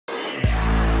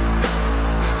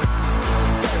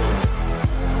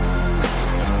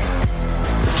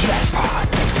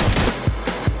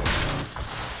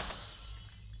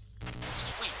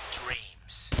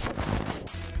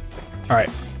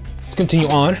continue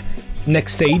on.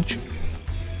 Next stage.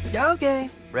 Okay,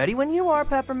 ready when you are,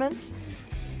 Peppermints.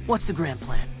 What's the grand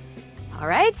plan? All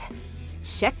right,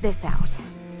 check this out.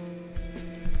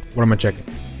 What am I checking?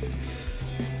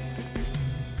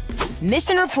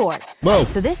 Mission report. Whoa.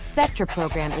 So this Spectra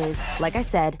program is, like I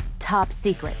said, top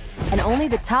secret. And only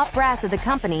the top brass of the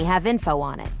company have info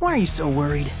on it. Why are you so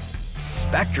worried?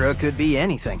 Spectra could be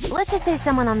anything. Let's just say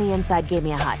someone on the inside gave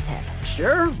me a hot tip.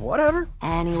 Sure, whatever.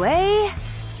 Anyway,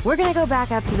 we're gonna go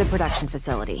back up to the production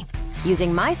facility.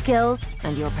 Using my skills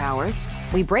and your powers,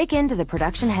 we break into the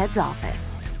production head's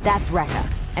office. That's Rekka.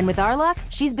 And with our luck,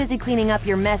 she's busy cleaning up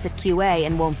your mess at QA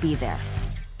and won't be there.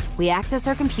 We access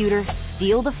her computer,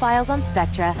 steal the files on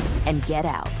Spectra, and get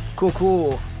out.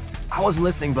 Cool. I wasn't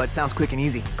listening, but sounds quick and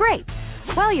easy. Great.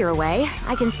 While you're away,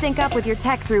 I can sync up with your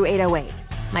tech through 808.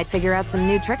 Might figure out some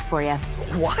new tricks for you.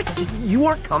 What? You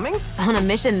aren't coming? On a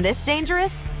mission this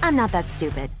dangerous? I'm not that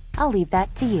stupid. I'll leave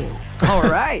that to you. All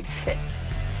right.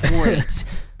 Wait,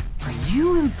 are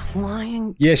you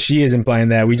implying... Yes, she is implying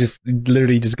that. We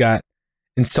literally just got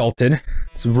insulted.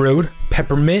 It's rude.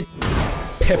 Peppermint.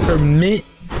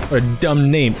 What a dumb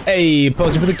name. Hey,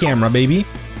 posing for the camera, baby.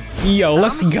 Yo,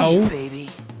 let's go. Here, baby.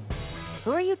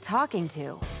 Who are you talking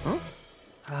to?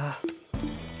 Huh?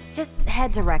 Just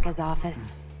head to Rekka's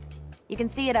office. You can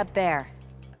see it up there.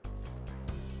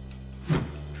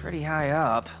 Pretty high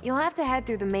up. You'll have to head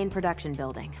through the main production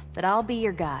building, but I'll be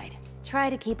your guide. Try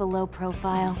to keep a low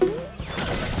profile.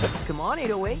 Come on,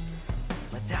 808.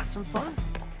 Let's have some fun.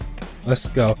 Let's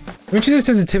go. Let me check the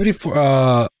sensitivity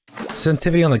for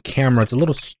sensitivity on the camera. It's a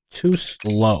little too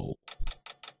slow.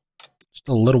 Just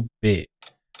a little bit.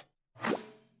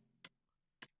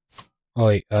 Oh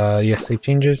wait, yeah, save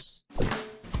changes.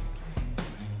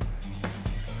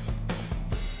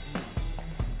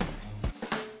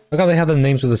 Look how they have the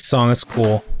names of the song. That's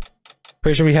cool.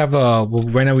 Pretty sure we have well,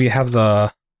 right now we have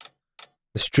the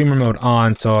streamer mode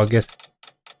on, so I guess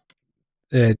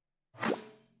it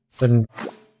then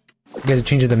it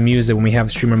changes the music when we have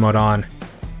the streamer mode on.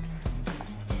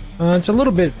 It's a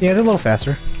little bit, yeah, it's a little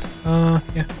faster. Yeah.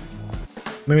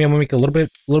 Maybe I'm gonna make it a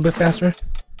little bit faster.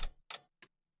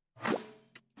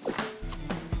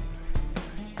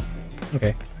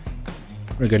 Okay,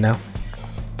 we're good now.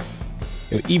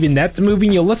 Yo, even that's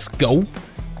moving. Yo, let's go.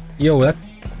 Yo,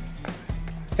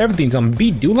 everything's on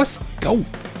beat, dude. Let's go.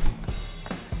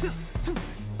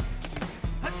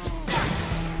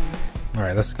 All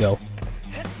right, let's go.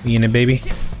 We in it, baby.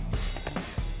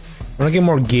 I want to get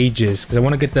more gauges because I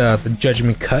want to get the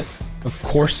judgment cut, of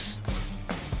course.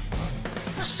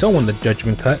 So want the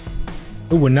judgment cut.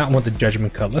 Who would not want the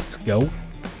judgment cut? Let's go.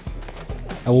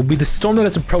 I will be the storm that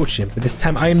is approaching, but this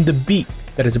time I am the beat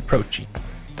that is approaching.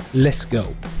 Let's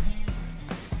go.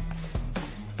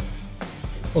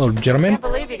 Hello, gentlemen. I can't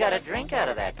believe you got a drink out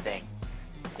of that thing.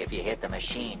 If you hit the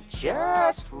machine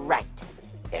just right,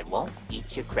 it won't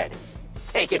eat your credits.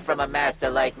 Take it from a master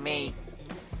like me.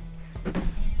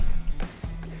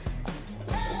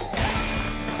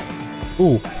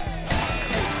 Ooh.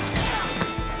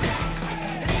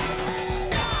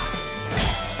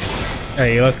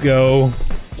 Hey, let's go.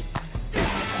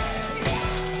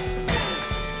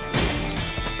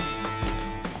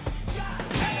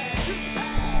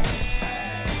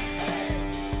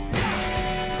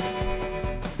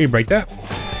 Can you break that?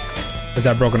 Is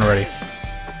that broken already?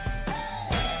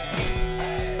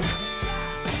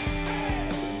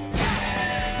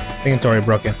 I think it's already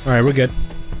broken. All right, we're good.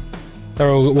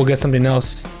 Or we'll get something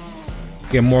else.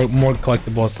 Get more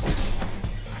collectibles.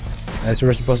 That's where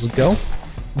we're supposed to go.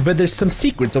 But there's some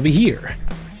secrets over here.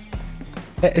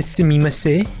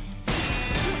 Sumimasen.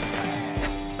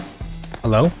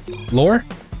 Hello? Lore?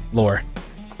 Lore.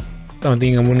 Don't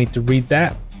think I'm gonna need to read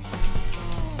that.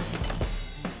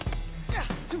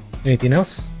 Anything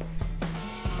else?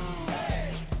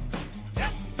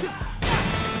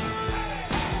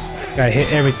 Gotta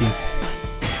hit everything.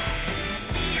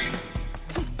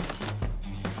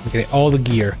 Get all the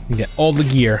gear. You get all the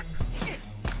gear.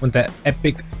 I want that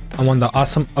epic. I want the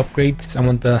awesome upgrades. I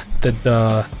want the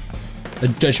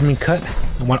judgment cut.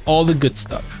 I want all the good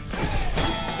stuff.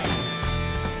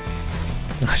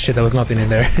 Oh shit, there was nothing in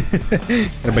there.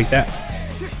 Gotta break that.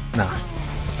 Nah.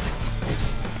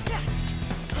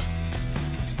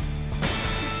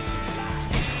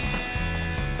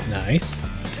 Nice.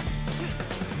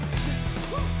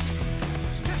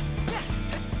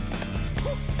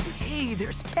 Hey,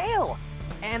 there's Kale!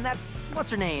 And that's, what's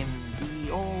her name?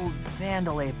 The old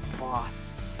Vandalay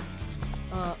boss.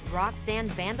 Roxanne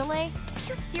Vandalay? Are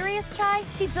you serious, Chai?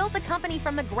 She built the company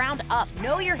from the ground up.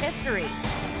 Know your history.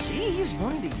 Jeez,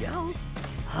 wanted to yell.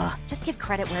 Just give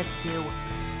credit where it's due.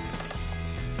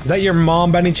 Is that your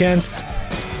mom by any chance?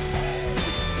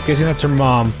 Guessing that's her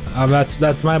mom.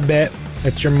 That's my bet.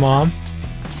 It's your mom.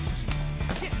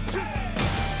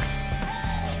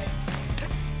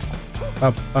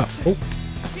 Oh.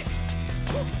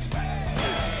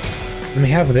 Let me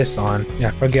have this on. Yeah,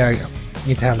 I forget I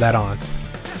need to have that on.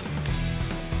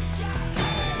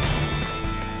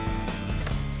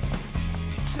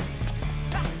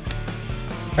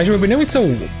 Actually, we've been doing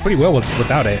so pretty well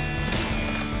without it.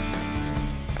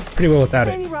 Pretty well without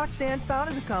it. Maybe Roxanne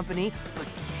founded the company, but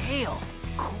Kale,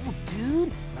 cool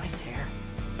dude, nice hair.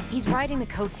 He's riding the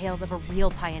coattails of a real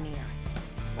pioneer.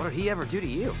 What did he ever do to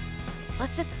you?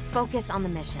 Let's just focus on the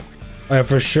mission. Oh, yeah,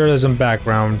 for sure there's some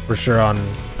background, for sure on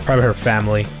probably her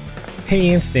family.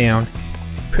 Hands down.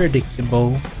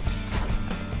 Predictable.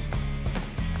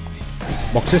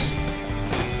 Boxes.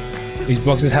 These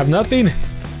boxes have nothing.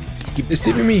 Keep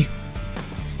deceiving me.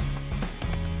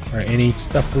 Alright, any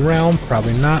stuff around?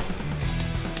 Probably not.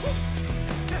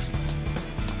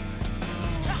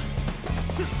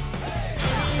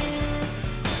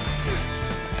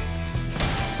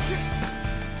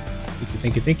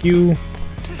 Thank you.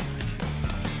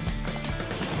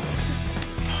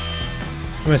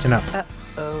 I'm messing up.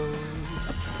 Uh-oh.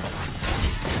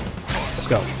 Let's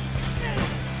go.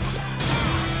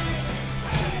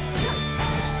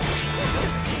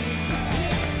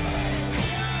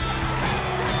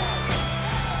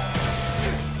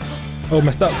 Oh,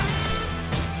 messed up.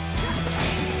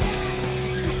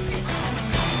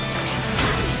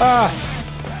 Ah!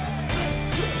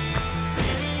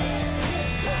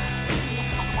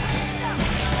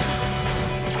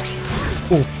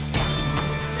 Ooh.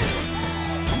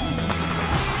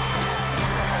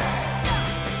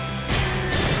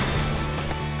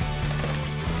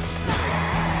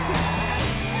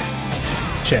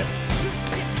 Shit.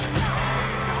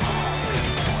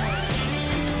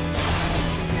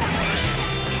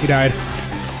 He died.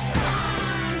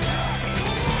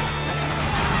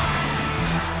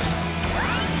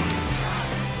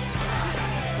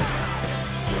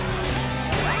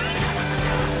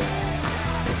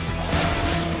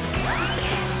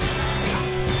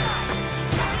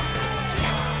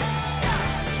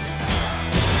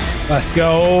 Let's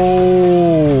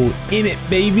go. In it,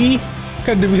 baby. We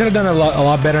could have done a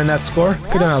lot better in that score.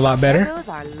 Could have done a lot better. Those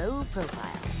are low profile.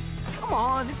 Come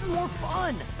on, this is more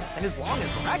fun. And as long as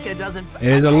Rekka doesn't... It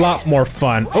is a lot more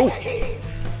fun. Oh!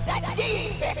 That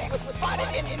defect was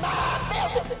spotted in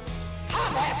my building.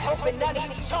 I'm half hoping none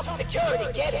of you chump security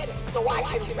get it, so I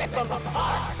can rip them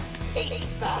apart.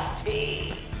 Piece by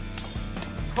piece.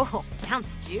 Oh, sounds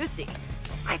juicy.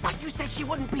 I thought you said she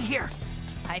wouldn't be here.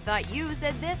 I thought you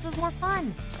said this was more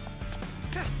fun.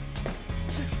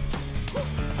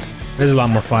 This is a lot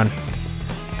more fun.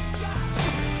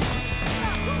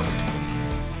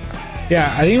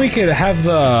 Yeah, I think we could have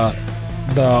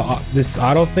this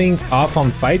auto thing off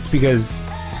on fights, because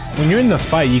when you're in the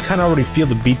fight, you kind of already feel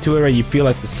the beat to it, right? You feel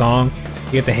like the song,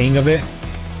 you get the hang of it.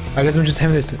 I guess I'm just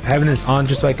having this on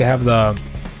just so I could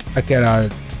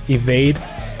have evade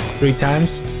 3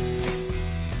 times.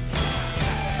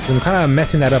 So I'm kind of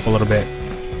messing that up a little bit,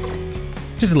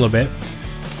 just a little bit.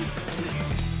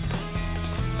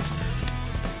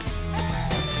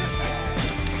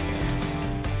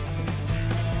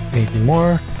 Anything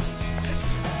more?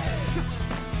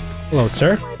 Hello,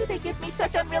 sir. Why do they give me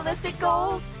such unrealistic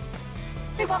goals?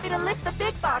 They want me to lift the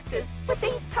big boxes with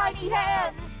these tiny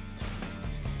hands.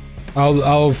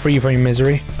 I'll free you from your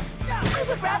misery. I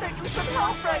would rather use some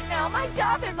help right now. My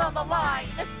job is on the line.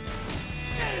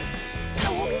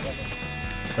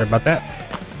 Sorry about that.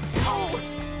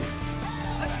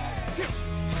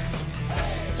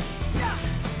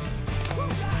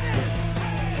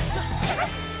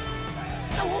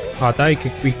 Oh, I thought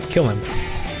we could kill him.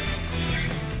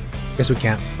 Guess we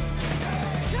can't.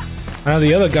 I know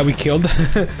the other guy we killed,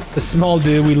 the small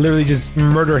dude, we literally just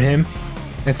murdered him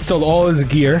and stole all his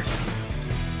gear.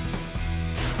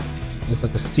 Looks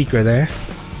like a secret there.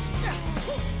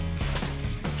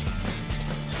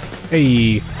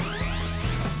 Hey.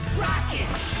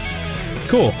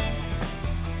 Cool.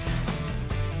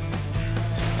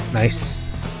 Nice.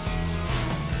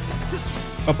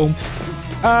 Oh, boom.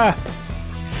 Ah!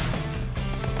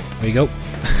 There you go.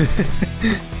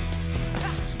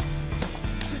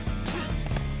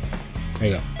 There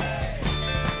you go.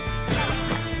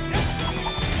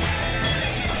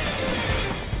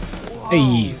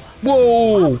 Hey!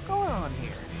 Whoa! What's going on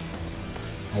here?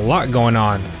 A lot going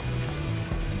on.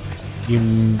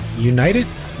 United?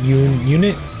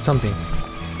 Unit something.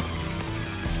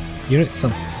 Unit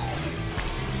something.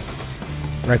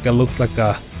 Rekka looks like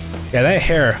a Yeah, that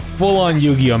hair, full on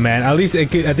Yu-Gi-Oh, man. At least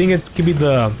it could, I think it could be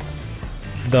the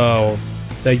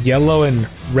yellow and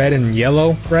red and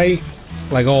yellow, right?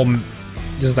 Like all,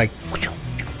 just like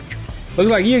looks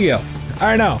like Yu-Gi-Oh.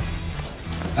 I don't know.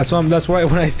 That's what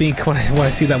when I think when I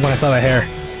see that when I saw that hair.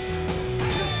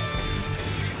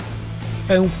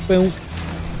 Boom, boom.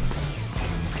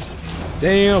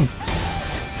 Damn.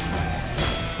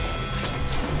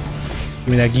 Give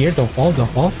me that gear. Don't fall. Don't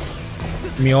fall.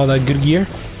 Give me all that good gear.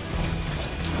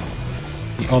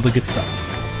 All the good stuff.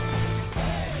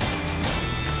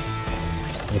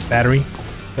 The battery.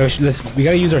 We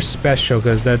gotta use our special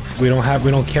because that we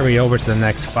don't carry over to the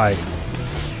next fight.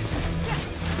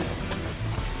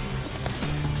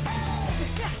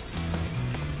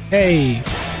 Hey.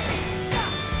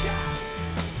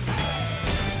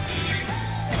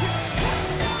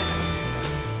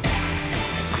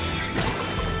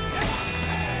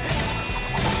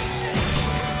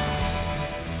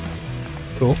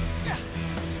 Cool.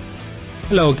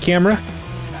 Hello, camera.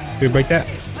 Can we break that?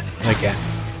 Like that.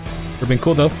 Would've been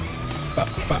cool though. Ba,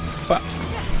 ba, ba.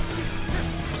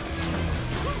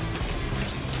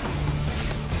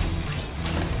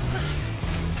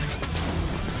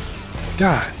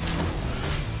 God.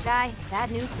 Jai,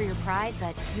 bad news for your pride,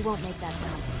 but you won't make that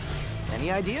jump. Any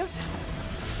ideas?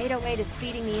 808 is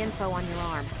feeding me info on your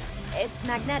arm. It's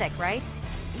magnetic, right?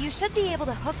 You should be able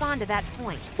to hook onto that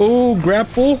point. Oh,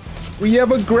 grapple. We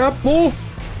have a grapple.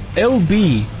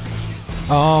 LB.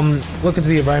 Look into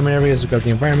the environment areas. Look up the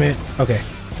environment. Okay.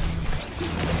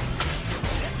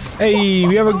 Hey,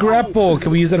 we have a grapple.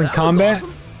 Can we use that in combat?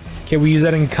 Can we use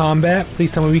that in combat?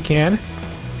 Please tell me we can.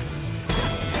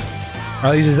 Or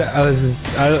at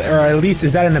least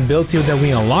is that an ability that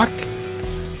we unlock?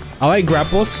 I like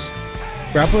grapples.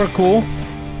 Grapples are cool.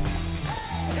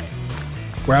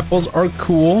 Grapples are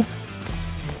cool.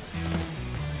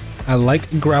 I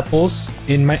like grapples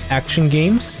in my action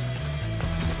games.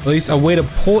 At least a way to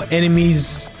pull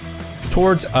enemies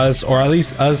towards us, or at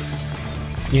least us,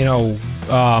 you know,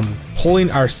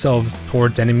 pulling ourselves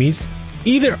towards enemies.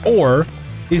 Either or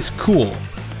is cool.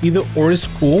 Either or is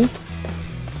cool.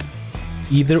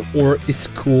 Either or is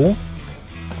cool.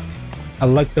 I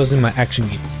like those in my action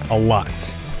games a lot.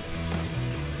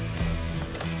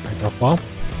 Alright, don't fall.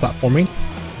 Platforming.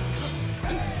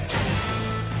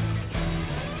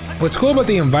 What's cool about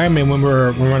the environment when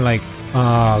we're like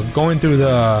going through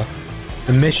the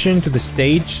mission to the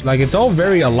stage, like it's all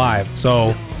very alive.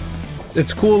 So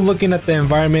it's cool looking at the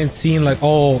environment, seeing like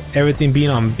everything being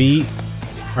on beat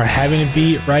or having a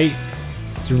beat, right?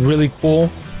 It's really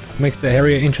cool. Makes the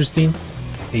area interesting.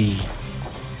 Hey.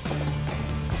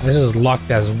 This is locked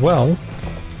as well.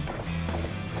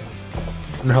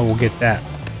 I don't know how we'll get that.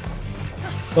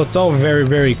 So it's all very,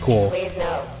 very cool. Please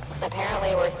note,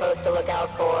 apparently we're supposed to look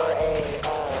out for a,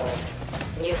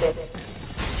 music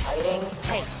hiding.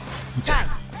 Hey, Jai,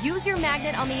 use your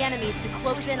magnet on the enemies to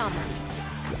close in on them.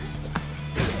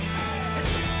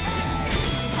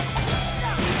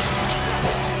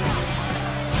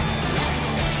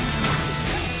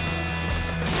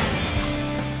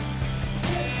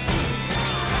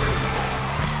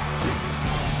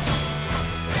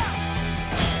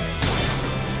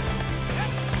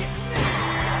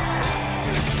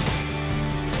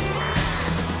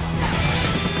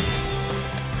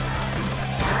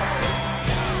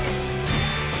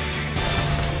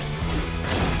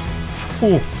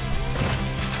 Ooh.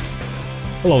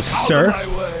 Hello, sir. Out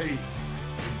of my way.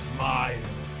 It's mine.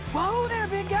 Whoa there,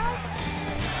 big guy!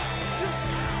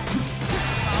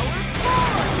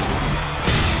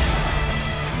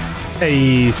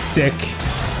 Hey, sick.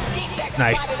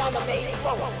 Nice.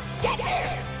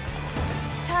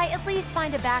 Jai, at least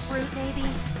find a back route, maybe?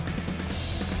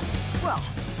 Well,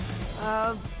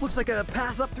 looks like a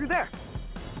path up through there.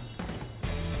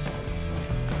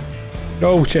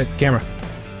 Oh shit, camera.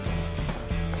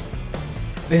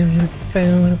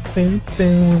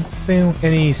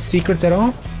 Any secrets at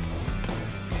all?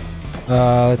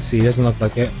 Let's see. Doesn't look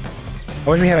like it. I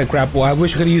wish we had a grapple. I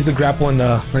wish we could use the grapple in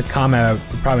the combat.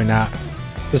 Probably not.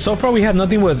 But so far we have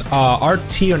nothing with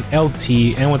RT and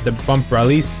LT, and with the bumper. At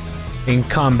least in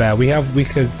combat, we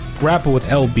could grapple with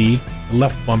LB,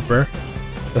 left bumper.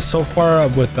 But so far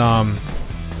with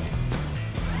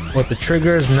the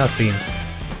triggers, nothing.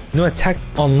 New attack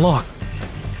unlocked.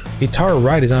 Guitar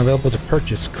Ride is not available to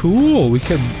purchase. Cool. We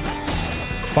could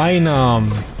find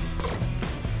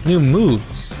new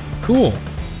moves. Cool.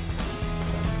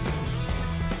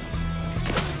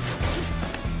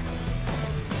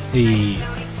 Hey.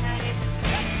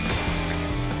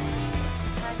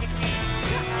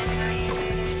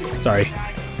 Sorry.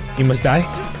 You must die.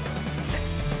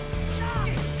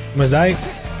 You must die.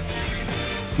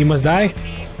 You must die.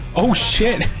 Oh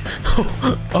shit!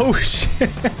 Oh shit!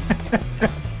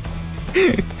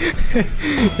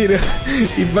 You know,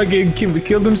 he fucking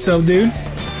killed himself, dude.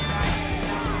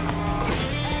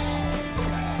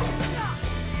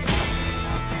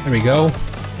 There we go.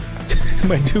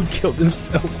 My dude killed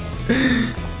himself.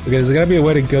 Okay, there's gotta be a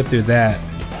way to go through that.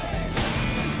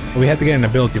 But we have to get an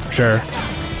ability for sure.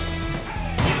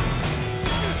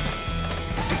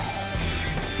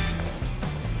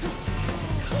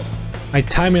 My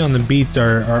timing on the beats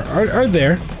are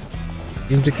there.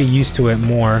 You need to get used to it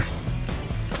more.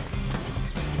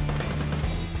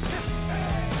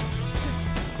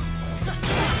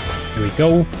 Here we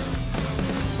go.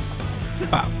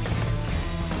 Bop.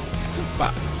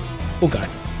 Bop. Oh god.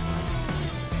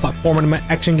 Platforming in my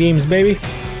action games, baby.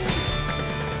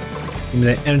 Give me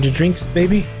the energy drinks,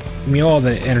 baby. Give me all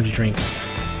the energy drinks.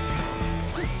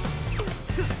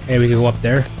 Hey, we can go up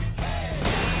there.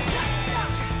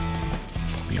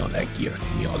 Give me all that gear.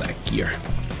 Give me all that gear.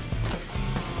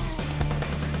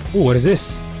 Ooh, what is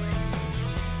this?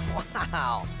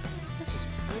 Wow, this is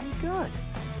pretty good.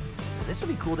 This would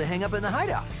be cool to hang up in the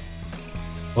hideout.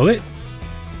 Will it?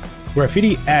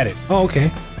 Graffiti added. Oh, okay.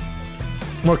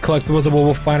 More collectibles that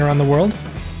we'll find around the world.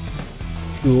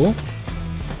 Cool.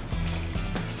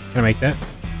 Can I make that?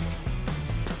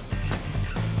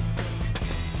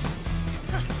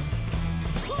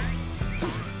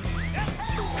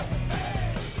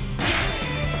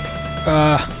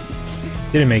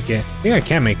 Didn't make it. I think I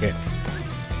can make it.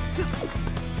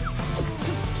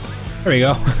 There we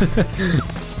go.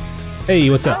 Hey,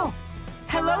 what's up? Oh,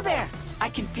 hello there. I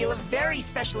can feel a very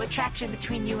special attraction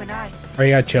between you and I. Are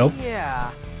you got chill?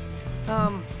 Yeah.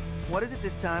 What is it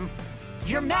this time?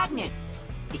 Your magnet.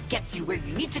 It gets you where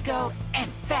you need to go, and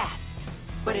fast.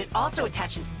 But it also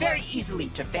attaches very easily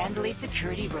to Vandalay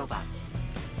security robots.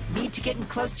 Need to get in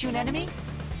close to an enemy?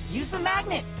 Use the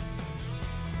magnet.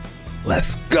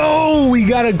 Let's go! We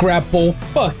got a grapple.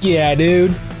 Fuck yeah,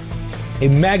 dude. A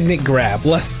magnet grab.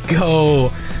 Let's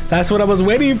go. That's what I was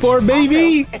waiting for,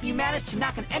 baby. Also, if you manage to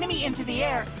knock an enemy into the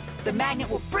air, the magnet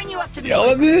will bring you up to the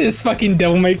Yo, this is fucking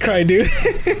Devil May Cry, dude.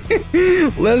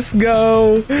 Let's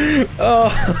go.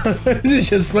 Oh, this is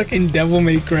just fucking Devil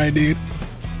May Cry, dude.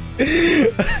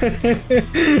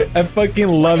 I fucking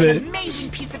love What it. an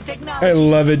amazing piece of technology. I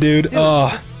love it, dude. Dude, Oh,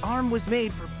 this arm was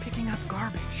made for picking up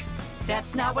garbage.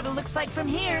 That's not what it looks like from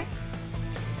here.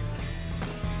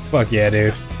 fuck yeah,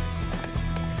 dude.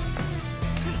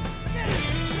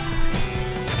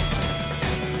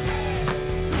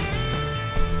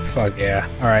 Fuck yeah.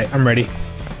 Alright, I'm ready.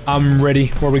 I'm ready.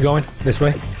 Where are we going? This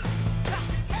way?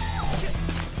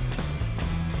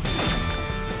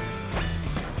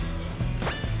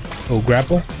 Oh,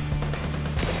 grapple.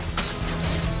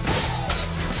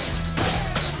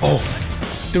 Oh,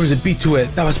 there was a beat to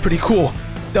it. That was pretty cool.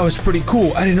 That was pretty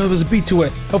cool. I didn't know there was a beat to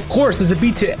it. Of course, there's a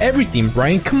beat to everything,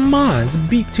 Bryan. Come on, there's a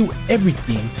beat to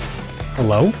everything.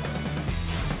 Hello?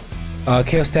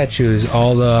 Chaos statues.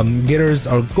 All the getters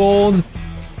are gold.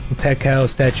 Attack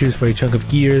chaos statues for a chunk of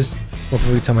gears. Or for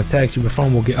every time attacks you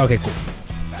perform, we'll get. Okay, cool.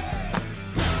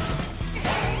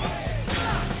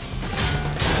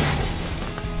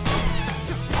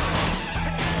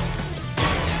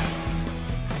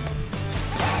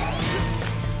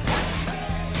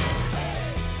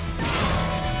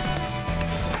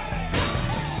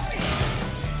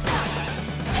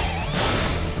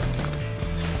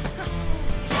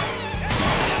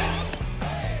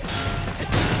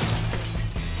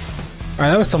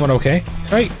 Alright, that was somewhat okay,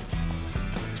 right?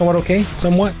 Somewhat okay?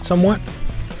 Somewhat?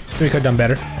 We could have done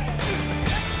better.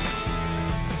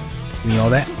 Give me all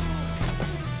that.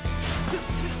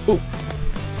 Ooh.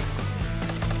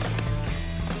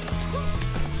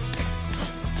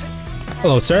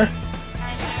 Hello, sir.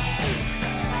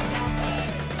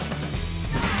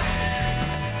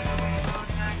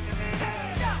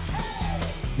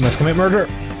 You must commit murder.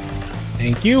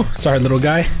 Thank you. Sorry, little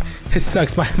guy. It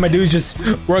sucks. My dude's just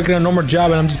working a normal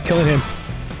job and I'm just killing him.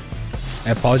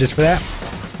 I apologize for that.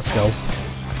 Let's go.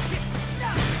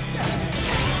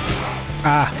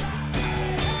 Ah.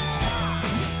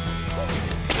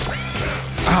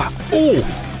 Ah. Oh.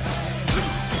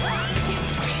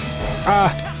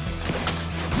 Ah.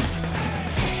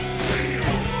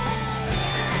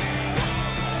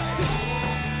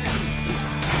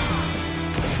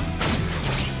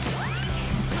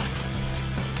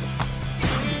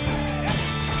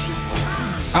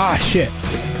 Ah, shit.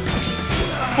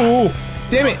 Oh,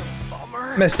 damn it.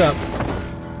 Messed up.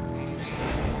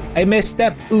 I messed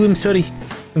up. Ooh, I'm sorry.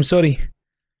 I'm sorry.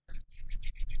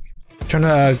 Trying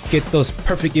to get those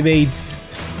perfect evades.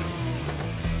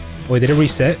 Wait, did it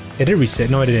reset? It did reset.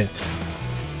 No, it didn't.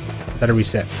 That'll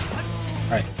reset.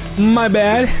 Alright. My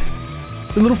bad.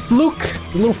 It's a little fluke.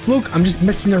 It's a little fluke. I'm just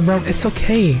messing around. It's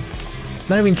okay.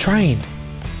 Not even trying.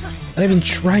 Not even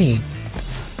trying.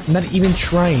 Not even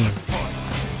trying.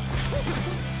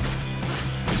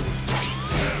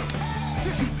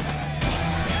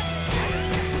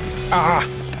 Ah!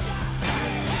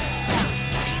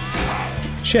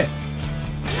 Shit.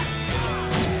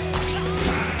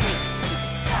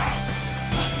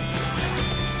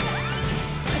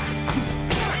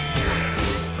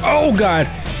 Oh god!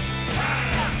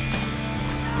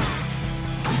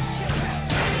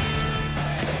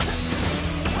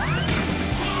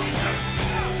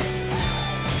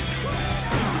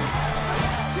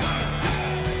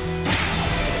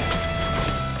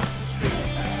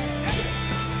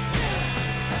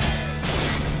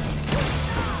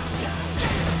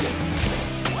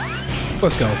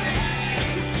 Let's go.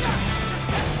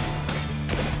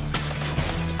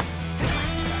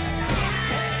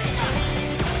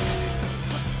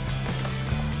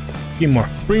 Give me more.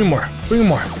 Bring me more. Bring me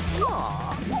more.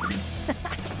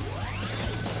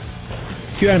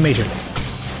 Cue animations.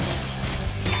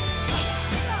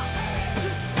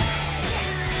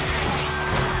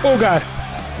 Oh god.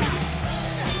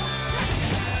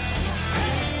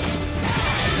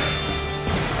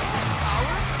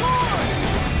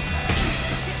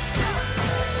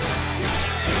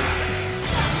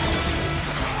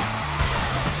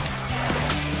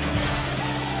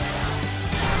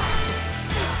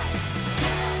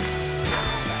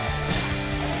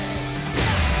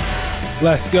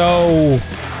 Let's go.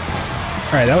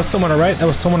 Alright, that was someone alright. That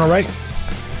was someone alright.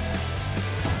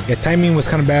 Yeah, timing was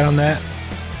kind of bad on that.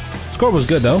 Score was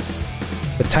good though.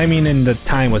 The timing and the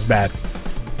time was bad.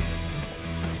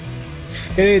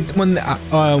 When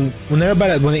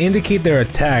they indicate their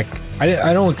attack,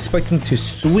 I don't expect them to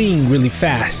swing really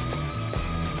fast.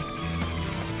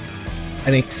 I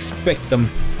didn't expect them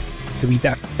to be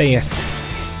that fast.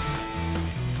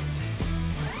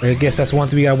 I guess that's one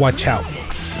thing we gotta watch out.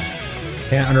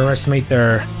 Can't underestimate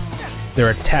their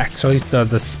attacks, or at least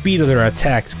the speed of their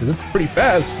attacks, because it's pretty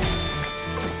fast.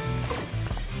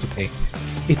 It's okay.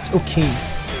 It's okay.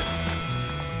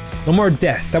 No more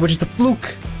deaths. That was just a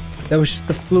fluke. That was just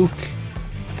a fluke.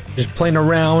 Just playing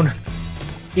around.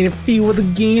 In a feel of the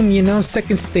game, you know.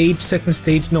 Second stage.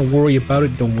 Don't worry about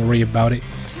it. Don't worry about it.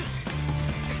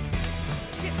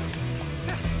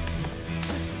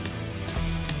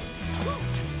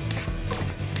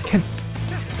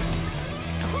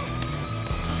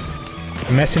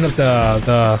 Messing up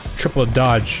the triple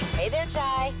dodge. Hey there,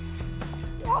 Chai.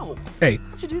 Whoa! Hey.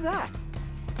 How'd you do that?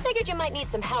 Figured you might need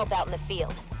some help out in the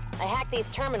field. I hacked these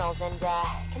terminals and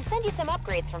can send you some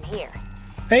upgrades from here.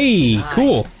 Hey, Nice.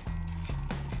 cool.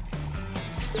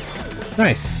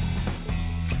 Nice.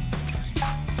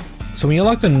 So we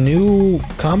unlocked a new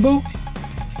combo?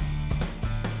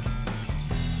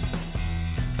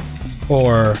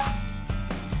 Or...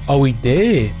 Oh, we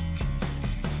did.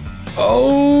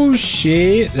 Oh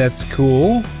shit, that's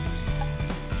cool.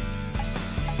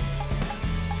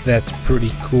 That's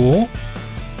pretty cool.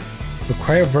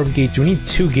 Require verb gauge. We need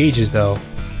 2 gauges though. Do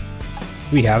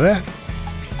we have that?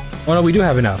 Oh no, we do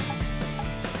have enough.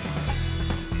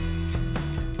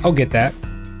 I'll get that.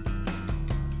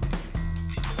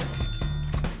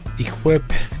 Equip.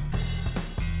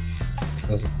 So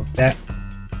let's equip that.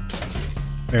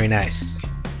 Very nice.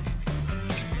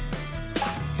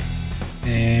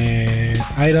 And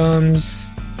items.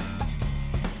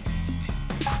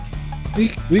 We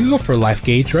can go for life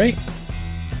gauge, right?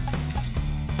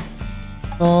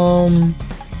 Nah,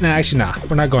 actually nah.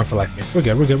 We're not going for life gauge. We're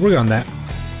good. We're good on that.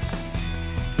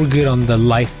 We're good on the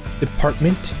life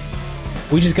department.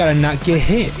 We just gotta not get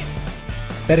hit.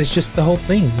 That is just the whole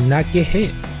thing. Not get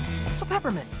hit. So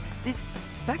Peppermint, this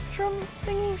spectrum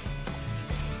thingy?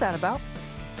 What's that about?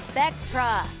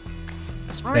 Spectra.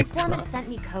 Our Spectra. informant sent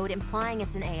me code implying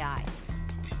it's an AI.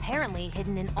 Apparently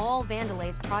hidden in all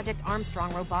Vandelay's Project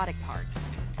Armstrong robotic parts.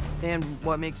 And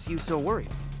what makes you so worried?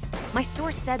 My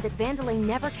source said that Vandelay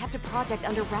never kept a project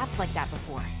under wraps like that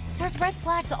before. There's red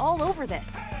flags all over this.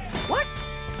 What?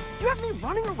 You have me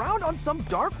running around on some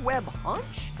dark web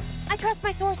hunch? I trust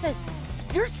my sources.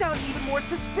 You're sounding even more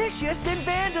suspicious than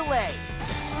Vandelay.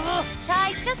 Ugh,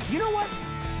 Chai, just... You know what?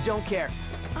 Don't care.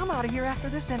 I'm out of here after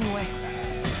this anyway.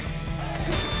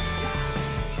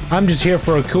 I'm just here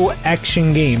for a cool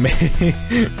action game.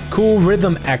 Cool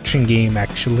rhythm action game,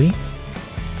 actually.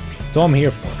 That's all I'm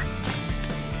here for.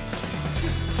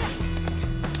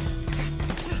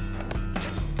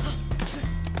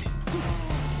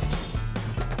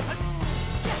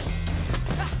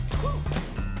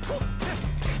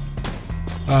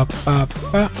 Up,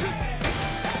 up, up.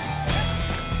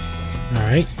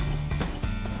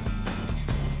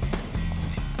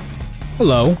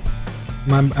 Hello.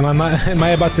 Am I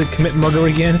about to commit murder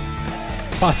again?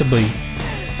 Possibly.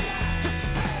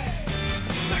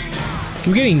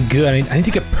 I'm getting good. I need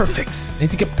to get perfects. I need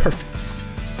to get perfects.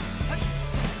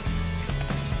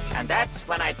 And that's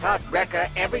when I taught Rekka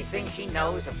everything she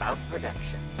knows about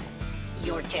production.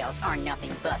 Your tales are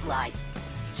nothing but lies.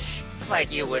 Shh,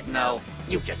 like you would know.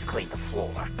 You just cleaned the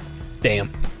floor.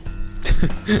 Damn.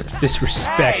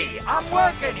 Disrespect. Hey, I'm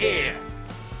working here.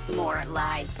 More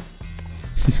lies.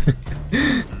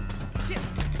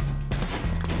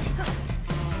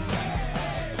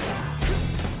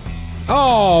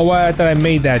 Oh, well, I thought I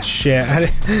made that shit. I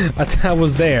thought I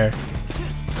was there.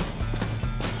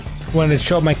 Wanted to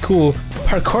show my cool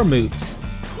parkour moves.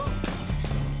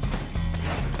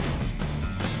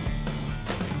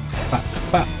 Bop,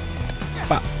 bop,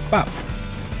 bop, bop.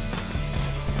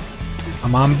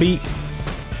 I'm on beat.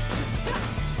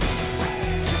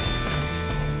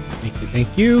 Thank you,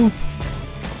 thank you.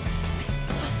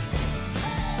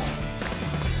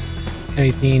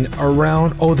 Anything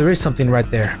around? Oh, there is something right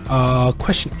there.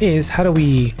 Question is, how do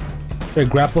we... Should I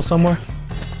grapple somewhere?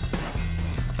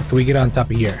 Can we get on top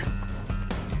of here?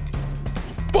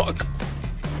 Fuck!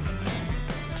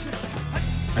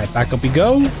 Alright, back up we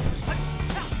go.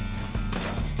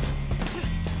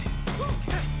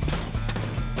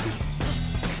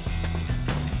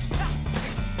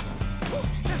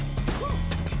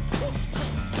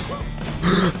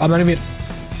 I'm not even...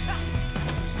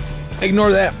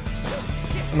 Ignore that.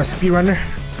 I'm a speed runner.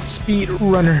 Speed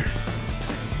runner.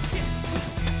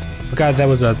 Forgot there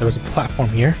was a platform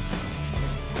here.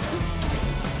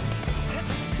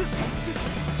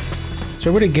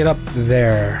 So where to get up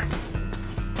there?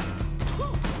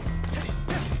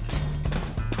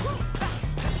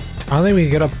 I don't think we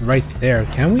can get up right there,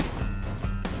 can we?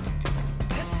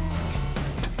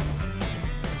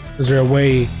 Is there a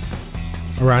way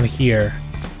around here?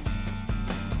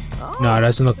 Oh, No, it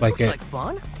doesn't look like looks it. like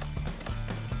fun.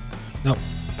 Nope.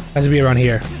 Has to be around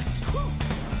here.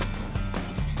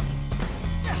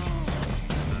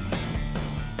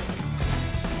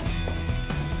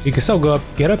 You can still go up,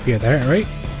 get up here, there, right?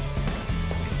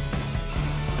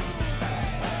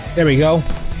 There we go.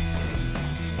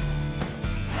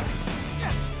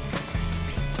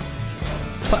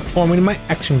 Platforming in my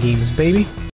action games, baby.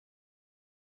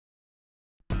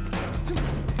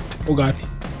 Oh god.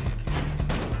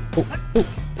 Oh, oh,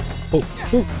 oh,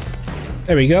 oh.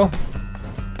 There we go.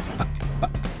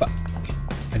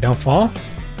 I don't fall.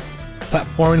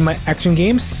 Platforming in my action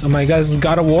games. Oh my god, this is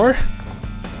God of War.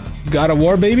 God of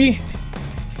War, baby.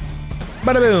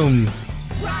 Bada boom.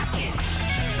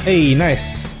 Hey,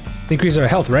 nice. Increase our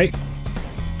health, right?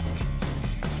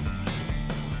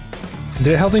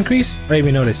 Did health increase? I didn't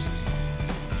even notice.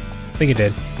 I think it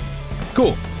did.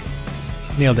 Cool.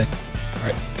 Nailed it.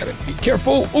 Alright, gotta be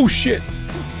careful. Oh shit.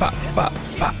 Pop, pop,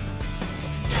 pop.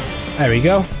 There we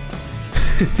go.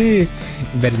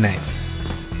 Very nice.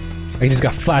 I just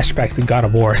got flashbacks to God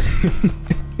of War.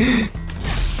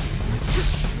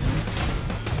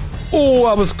 Oh,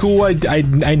 that was cool. I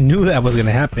knew that was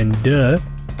gonna happen. Duh.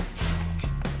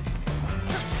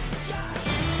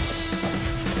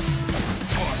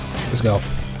 Let's go.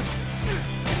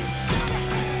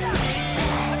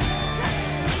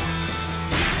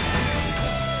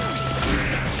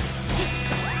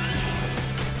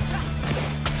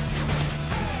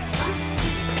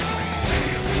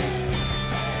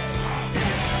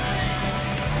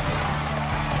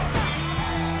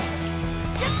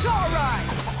 It's all right.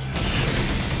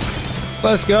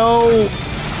 Let's go.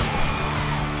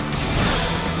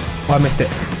 Oh, I missed it.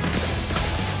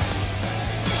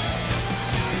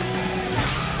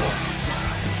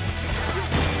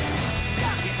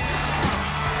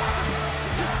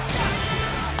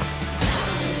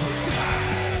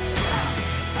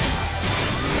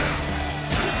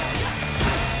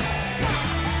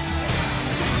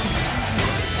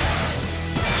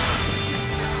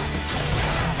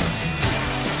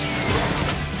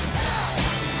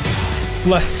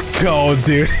 Let's go,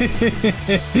 dude.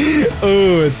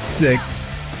 Oh, it's sick.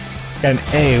 Got an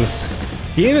A.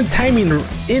 Getting the timing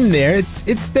in there.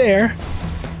 It's there.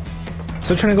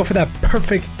 Still trying to go for that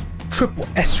perfect triple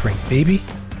S rank, baby.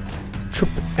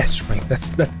 Triple S rank.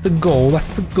 That's the goal. That's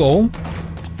the goal.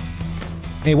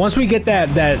 Hey, once we get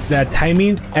that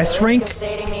timing S rank,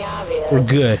 we're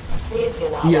good.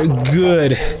 We are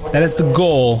good. That is the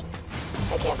goal.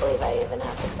 I can't believe I even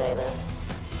have to say this.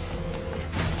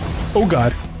 Oh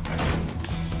god.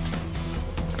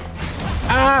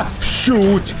 Ah,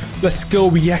 shoot. Let's go.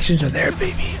 Reactions are there,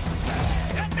 baby.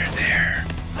 They're there.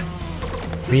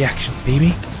 Reaction,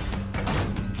 baby.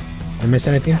 Did I miss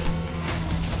anything?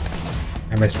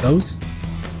 I missed those.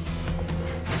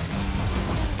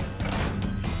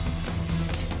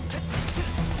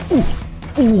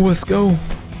 Ooh, let's go.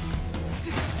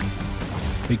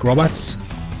 Weak robots.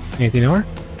 Anything more?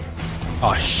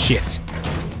 Oh shit.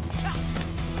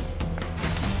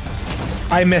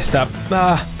 I messed up.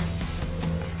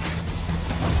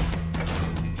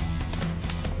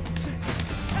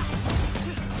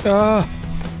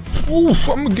 Oof,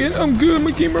 I'm good,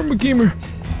 I'm a gamer.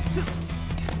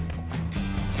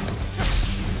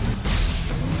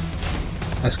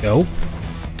 Let's go.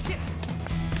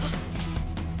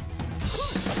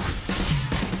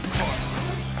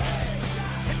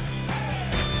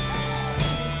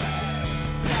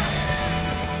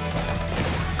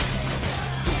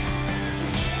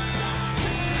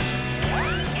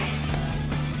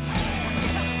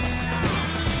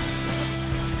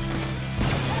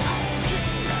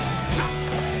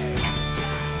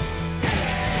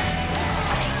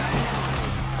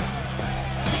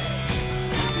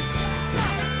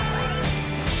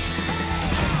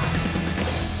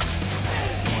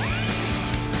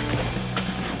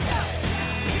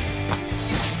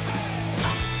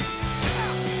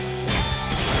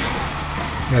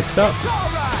 Messed up.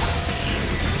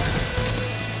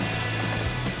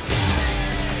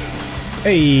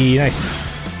 Hey, nice.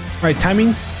 Alright,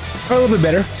 timing. A little bit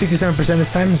better. 67%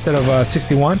 this time instead of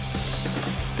 61. I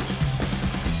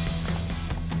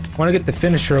want to get the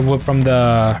finisher from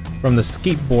the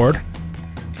skateboard,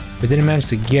 but didn't manage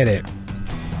to get it.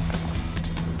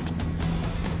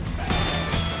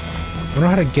 I don't know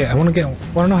how to get. I want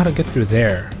to know how to get through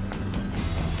there.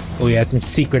 Oh yeah, it's some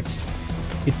secrets.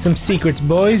 It's some secrets,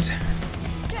 boys.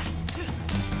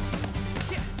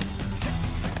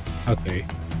 Okay.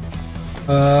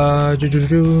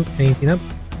 Anything up?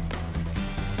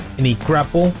 Any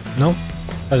grapple? No?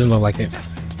 Doesn't look like it.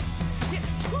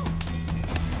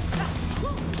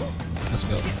 Let's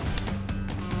go.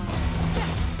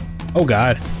 Oh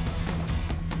god.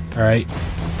 Alright.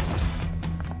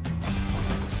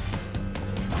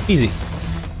 Easy.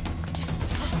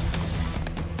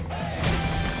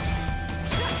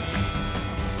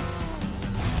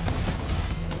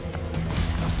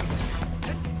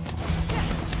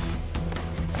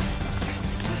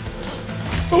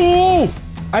 Oh!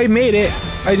 I made it.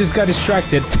 I just got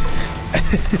distracted.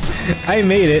 I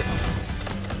made it.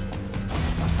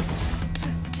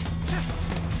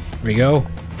 Here we go.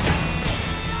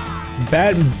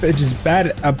 Just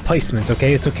bad placement,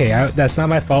 okay? It's okay. That's not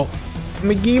my fault.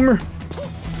 I'm a gamer.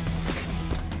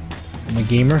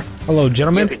 Hello,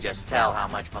 gentlemen. You can just tell how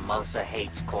much Mimosa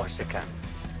hates Corsica.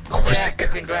 Corsica.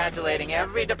 Yeah, congratulating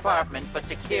every department but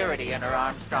security in her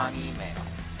Armstrong email.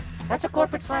 That's a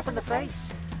corporate slap in the face.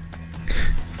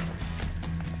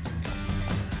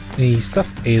 Any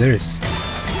stuff? Hey, there's.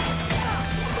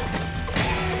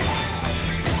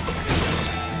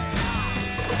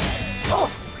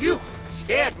 Oh, you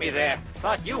scared me there.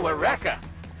 Thought you were Rekka.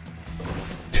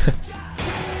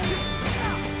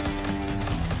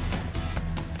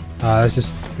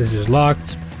 This is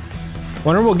locked.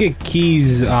 Wonder we'll get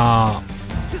keys in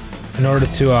order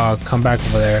to come back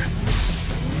over there.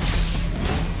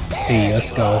 Hey,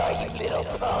 let's go.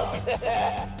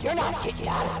 You're not getting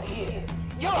out of here.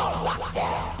 You're all locked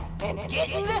down and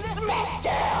getting the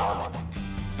smackdown.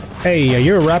 Hey, are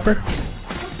you a rapper? It's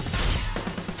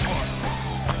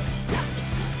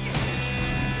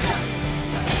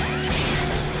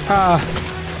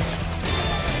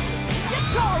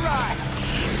all right.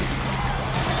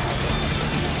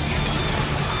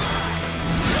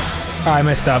 I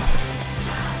messed up.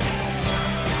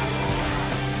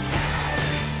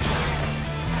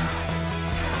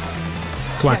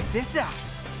 Come on. Check this out.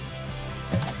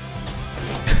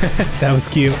 That was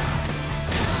cute. It's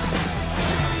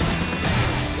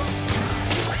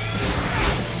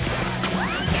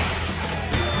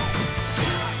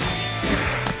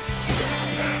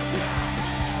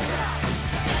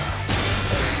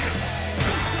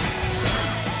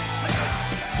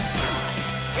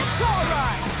all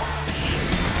right.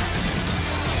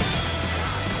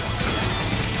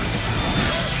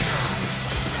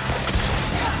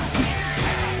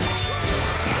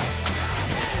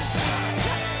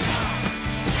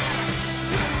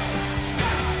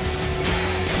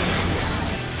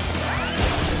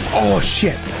 Oh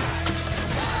shit.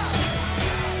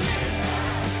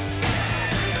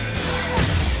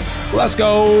 Let's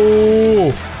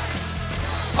go.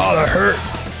 Oh, that hurt.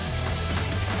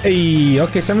 Hey,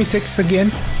 okay, 76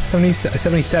 again.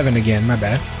 77 again, my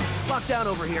bad. Lock down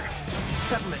over here.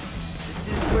 Settlement. This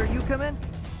is where you come in?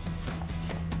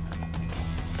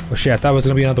 Oh shit, I thought it was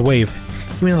gonna be another wave.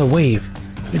 Give me another wave.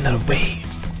 Give me another wave.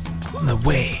 Another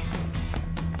wave.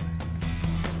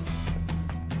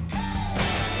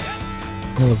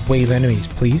 Another wave enemies,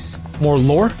 please. More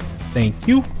lore? Thank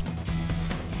you.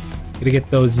 Gotta get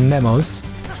those memos.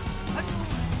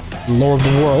 The lore of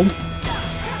the world.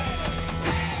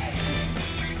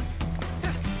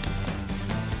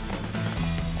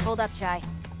 Hold up, Chai.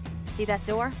 See that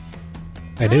door?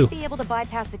 I do. Might be able to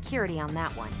bypass security on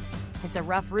that one. It's a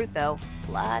rough route, though.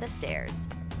 Lot of stairs.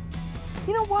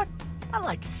 You know what? I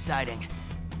like exciting.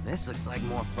 This looks like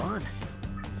more fun.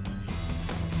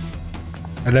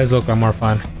 It does look a lot more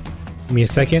fun. Give me a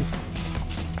second.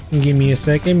 Give me a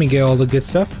second. Let me get all the good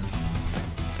stuff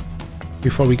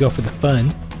before we go for the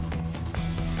fun.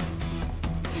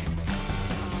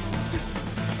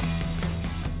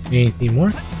 Anything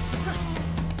more?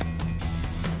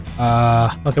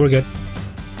 Okay, we're good.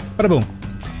 Bada boom.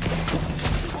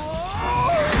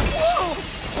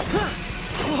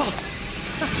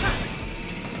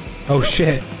 Oh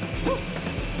shit.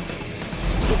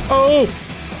 Oh!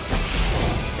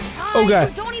 Oh god.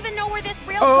 You don't even know where this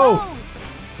rail Oh. goes.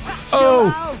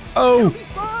 Oh! Oh!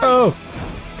 Oh!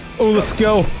 Oh, let's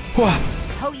go. Wah.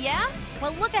 Oh yeah?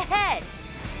 Well, look ahead.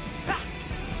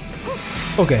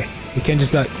 Okay, we can't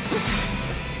just not.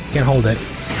 Can't hold it.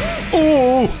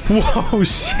 Oh! Whoa!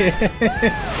 Shit!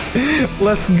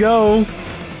 Let's go.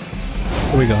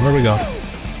 Where we going? Where we going?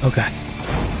 Oh god.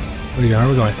 Where we going? Where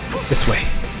we going? This way.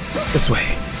 This way.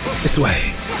 This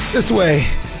way. This way.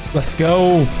 Let's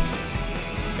go.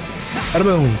 Bada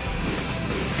boom.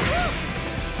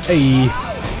 Hey.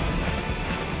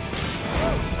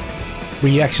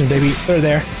 Reaction, baby. They're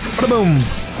there. Bada boom.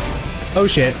 Oh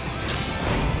shit.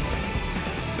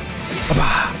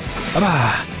 Ba-ba.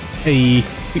 Ba-ba. Hey.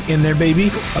 Get in there, baby.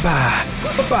 Ba-ba.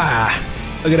 Ba-ba.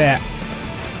 Look at that.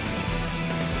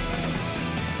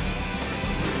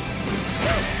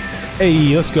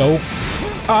 Hey, let's go.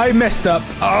 I messed up.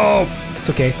 Oh, it's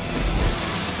okay.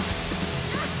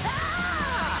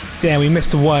 Damn, we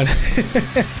missed one.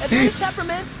 Admit,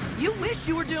 Peppermint, you wish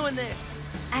you were doing this.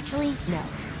 Actually, no.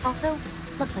 Also,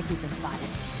 looks like you've been spotted.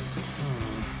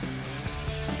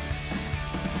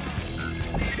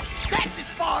 That's as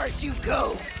far as you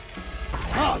go.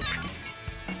 Punk.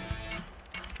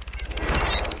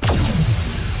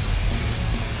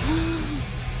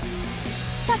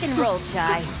 Tuck and roll,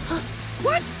 Chai.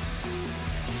 What?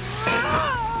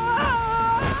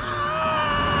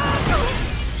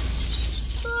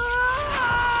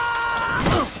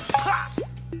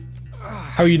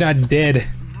 How are you not dead?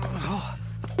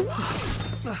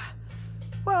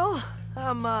 Well,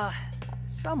 I'm,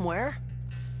 somewhere.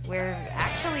 We're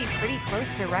actually pretty close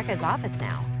to Rekka's office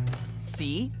now.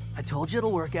 See? I told you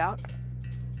it'll work out.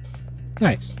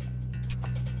 Nice.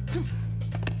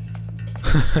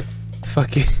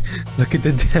 Fucking look at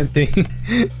the damn thing.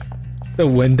 The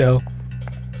window.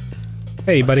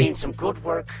 Hey, I've buddy. seen some good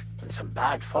work and some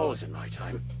bad falls in my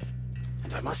time.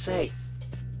 And I must say,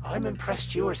 I'm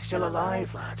impressed you are still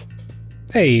alive, lad.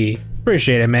 Hey,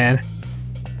 appreciate it, man.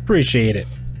 Appreciate it.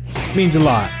 Means a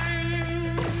lot.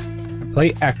 I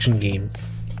play action games.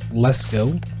 Let's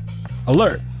go.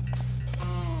 Alert.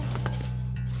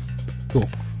 Cool.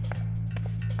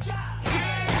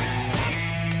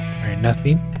 Alright,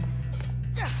 nothing.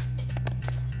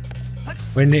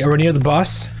 Are we near the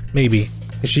boss? Maybe.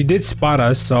 'Cause she did spot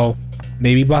us, so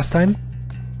maybe boss time?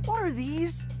 What are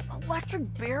these?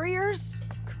 Electric barriers?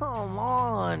 Come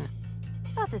on.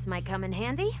 Thought this might come in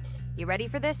handy. You ready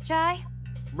for this, Chai?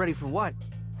 Ready for what?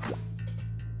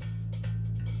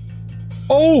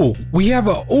 Oh, we have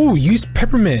a. Oh, use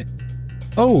peppermint.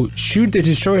 Oh, shoot to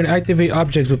destroy and activate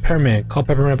objects with peppermint. Call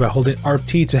peppermint by holding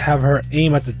RT to have her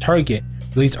aim at the target.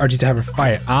 Release RT to have her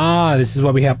fire. Ah, this is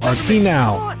why we have RT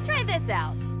now. Try this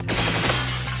out.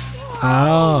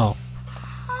 Oh.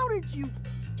 How did you...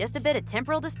 Just a bit of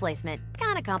temporal displacement.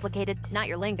 Kinda complicated. Not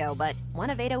your lingo, but one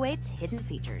of 808's hidden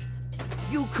features.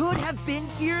 You could have been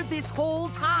here this whole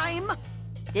time?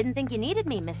 Didn't think you needed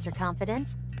me, Mr.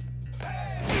 Confident.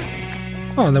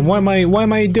 Oh, then why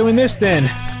am I doing this then?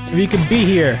 If you could be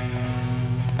here.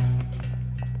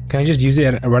 Can I just use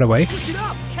it right away? Push it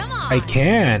up! Come on! I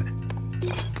can.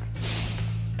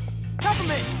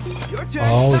 Peppermint! Your turn!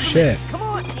 Oh, Peppermint. shit. Come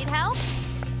on! Need help?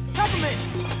 Peppermint!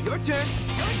 Your turn!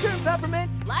 Your turn,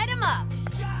 Peppermint! Light him up!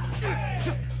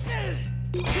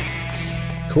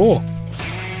 Cool.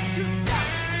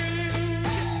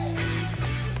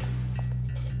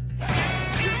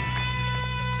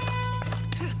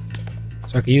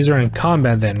 So I can use her in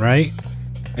combat then, right?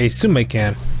 I assume I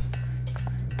can.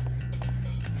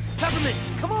 Peppermint!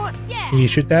 Come on! Yeah! Can you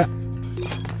shoot that?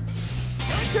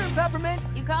 Your turn, Peppermint!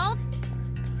 You called?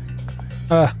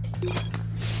 Can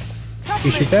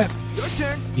you shoot that? Your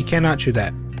turn! You cannot shoot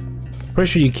that. Pretty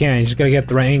sure you can, you just gotta get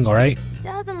the right angle, right?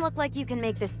 Doesn't look like you can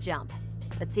make this jump.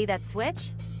 But see that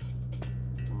switch?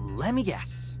 Let me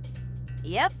guess.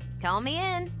 Yep, call me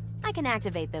in. I can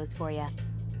activate those for you.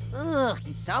 Ugh,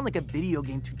 you sound like a video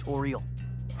game tutorial.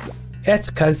 That's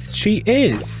cause she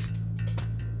is.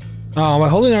 By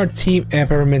holding RT and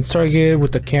Peppermint target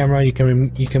with the camera, you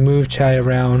can move Chai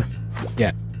around.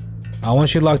 Yeah.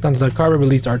 Once you're locked onto the carpet,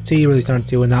 release RT. Release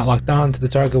RT when not locked on to the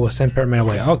target will send Peppermint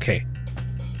away. Okay.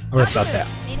 I would have thought that.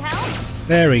 Need help?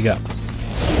 There we go.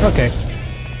 Okay.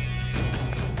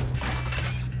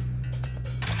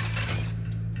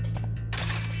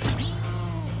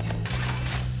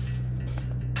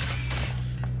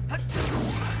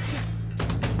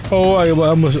 Oh, I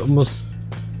almost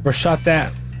overshot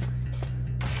that.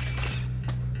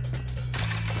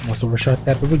 Almost overshot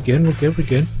that, but we're good, we're good, we're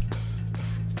good.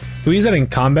 Can we use that in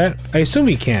combat? I assume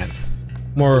we can.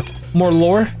 More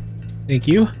lore. Thank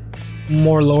you.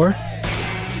 More lore.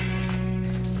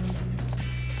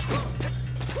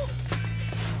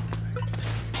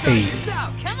 Hey.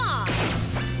 Come on!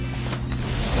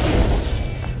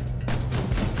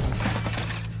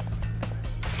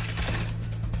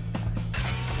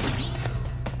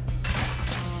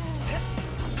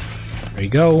 There you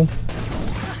go.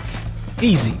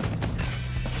 Easy.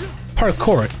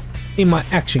 Parkour it in my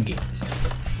action games.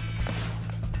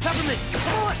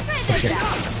 Oh, shit.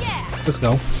 Let's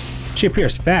go. She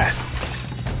appears fast.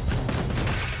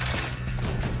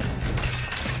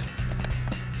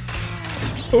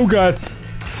 Oh god.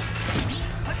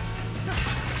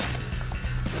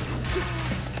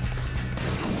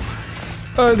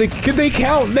 They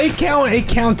count. They count. It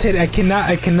counted. I cannot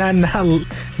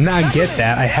not get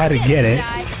that. I had to get it.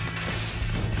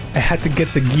 I had to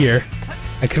get the gear.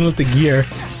 I couldn't let the gear.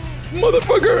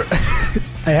 Motherfucker!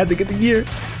 I had to get the gear.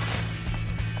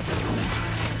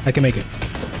 I can make it.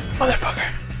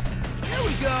 Motherfucker. Here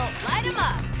we go. Light him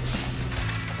up!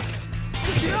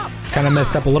 Kind of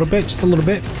messed up a little bit, just a little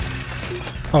bit.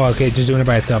 Oh, okay, just doing it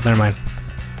by itself. Never mind.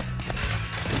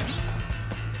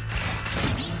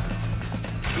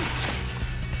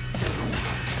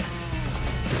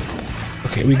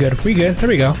 Okay, we good. We good. There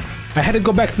we go. I had to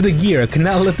go back for the gear. I could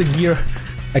not let the gear.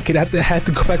 I had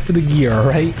to go back for the gear. All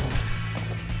right.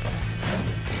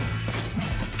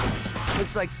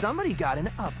 Looks like somebody got an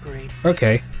upgrade.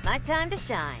 Okay. My time to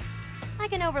shine. I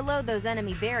can overload those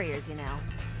enemy barriers, you know.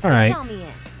 All right. Call me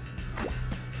in.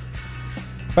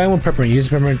 Find one Peppermint. Use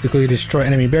Peppermint to quickly destroy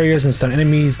enemy barriers and stun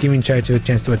enemies, giving Chai a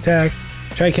chance to attack.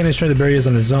 Chai can destroy the barriers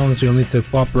on his own, so you'll need to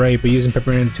cooperate by using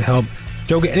Peppermint to help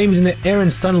Joe get enemies in the air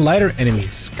and stun lighter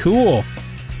enemies. Cool.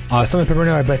 Summon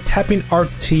Peppermint by tapping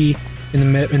RT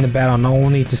in the battle. No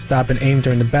one need to stop and aim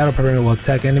during the battle. Peppermint will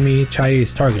attack enemy Chai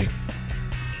is targeting.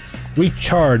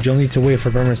 Recharge. You'll need to wait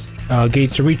for Peppermint's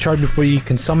gauge to recharge before you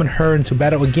can summon her into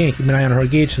battle again. Keep an eye on her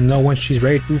gauge to know when she's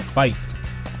ready to fight.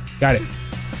 Got it.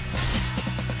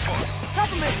 Hey,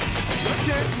 you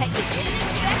didn't expect this.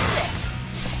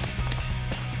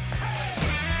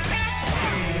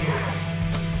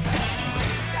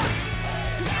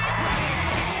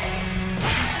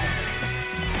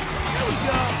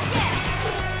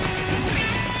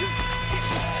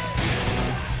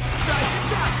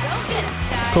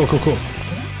 Cool, cool, cool.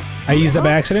 I used that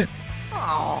by accident.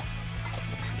 Oh.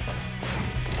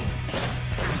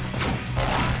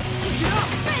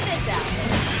 Try this out.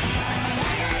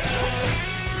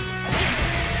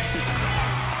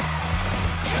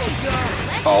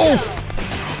 Oh!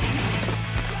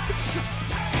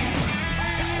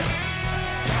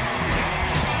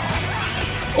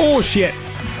 Oh shit!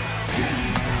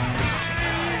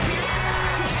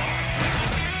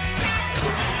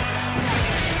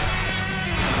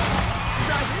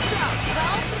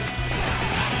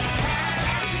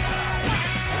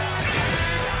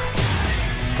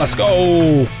 Let's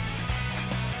go!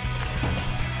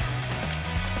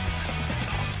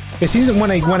 It seems when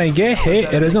I get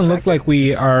hit, it doesn't look like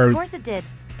we are. Of course it did.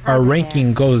 Our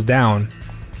ranking goes down.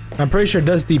 I'm pretty sure it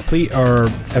does deplete or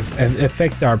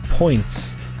affect our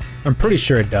points. I'm pretty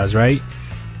sure it does, right?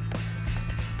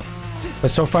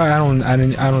 But so far I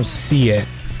don't see it.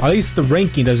 At least the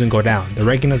ranking doesn't go down. The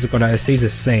ranking doesn't go down. It stays the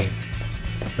same.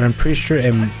 But I'm pretty sure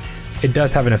it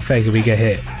does have an effect if we get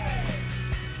hit.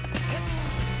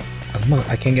 Oh,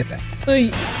 I can't get that. Hey.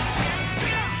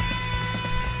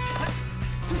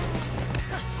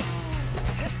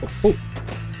 Oh,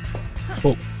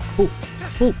 oh, oh,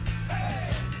 oh.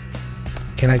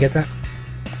 Can I get that?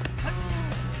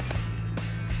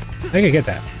 I can get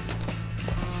that.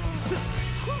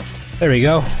 There we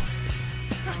go.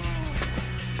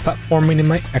 Platforming in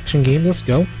my action game. Let's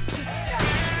go.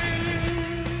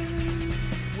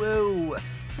 Whoa,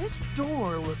 this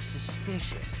door looks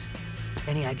suspicious.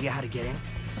 Any idea how to get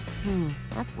in?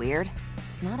 That's weird.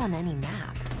 It's not on any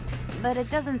map. but it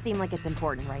doesn't seem like it's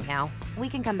important right now. We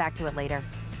can come back to it later.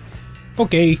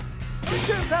 Okay. Good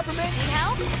turn, Peppermint. Need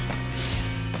help?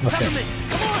 Okay. Peppermint,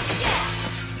 come on.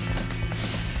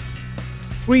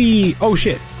 Whee! Oh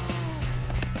shit.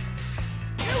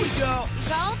 Here we go. You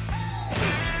called?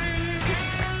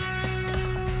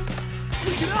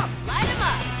 Pick it up. Light him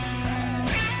up.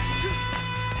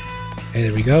 Hey,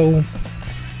 there we go.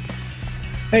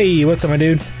 Hey, what's up, my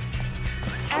dude?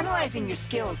 Analyzing your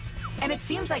skills, and it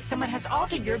seems like someone has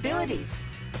altered your abilities.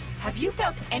 Have you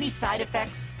felt any side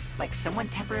effects, like someone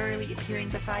temporarily appearing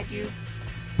beside you?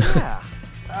 Yeah.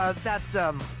 That's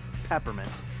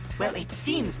Peppermint. Well, it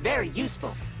seems very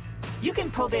useful. You can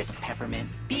pull this Peppermint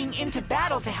being into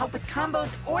battle to help with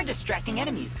combos or distracting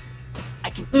enemies.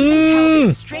 I can even tell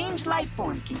this strange life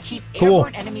form can keep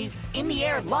airborne enemies in the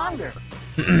air longer.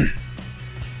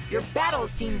 Your battles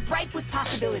seem ripe with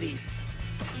possibilities.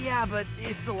 Yeah, but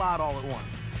it's a lot all at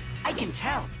once. I can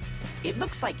tell. It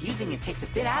looks like using it takes a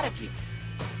bit out of you.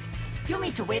 You'll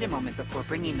need to wait a moment before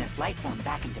bringing this life form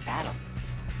back into battle.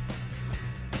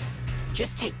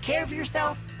 Just take care of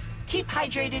yourself, keep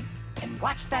hydrated, and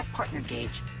watch that partner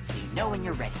gauge so you know when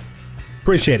you're ready.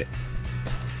 Appreciate it.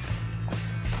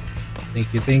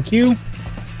 Thank you, thank you.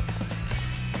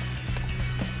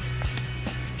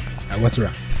 Alright, what's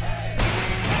around?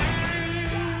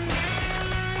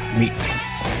 Me.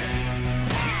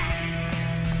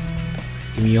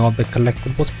 Give me all the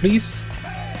collectibles, please.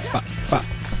 Fa, fa.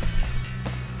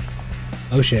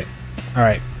 Oh shit.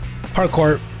 Alright.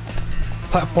 Parkour.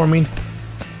 Platforming.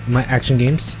 My action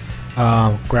games.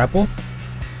 Grapple.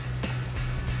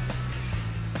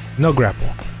 No grapple.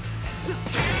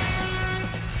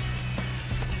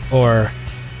 Or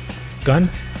gun.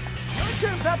 Good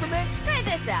turn, Peppermint. Try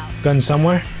this out. Gun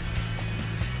somewhere.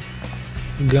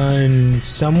 Gun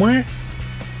somewhere?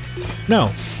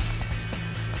 No.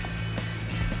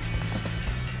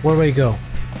 Where do I go?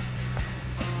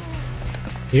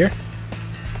 Here?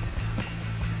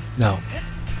 No.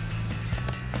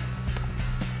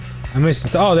 I missed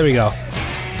this. Oh, there we go.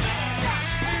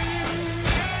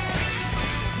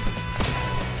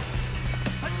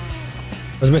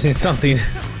 I was missing something.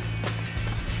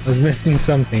 I was missing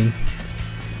something.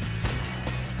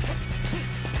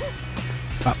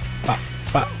 Bop, bop,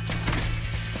 bop.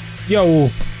 Yo.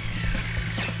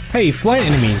 Hey, flying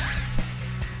enemies.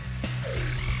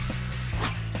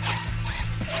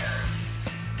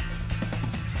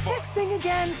 This thing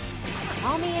again.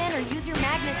 Call me in or use your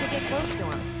magnet to get close to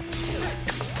him.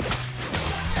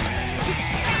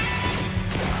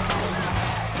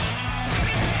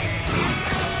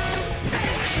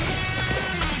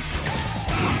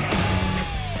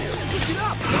 Pick it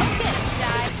up. Go get him,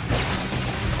 Jai.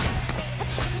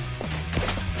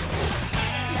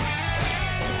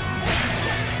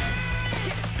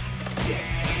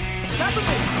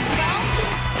 Peppermint.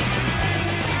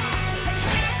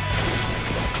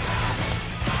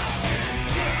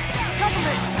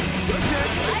 Peppermint. Good turn.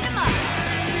 Light him up.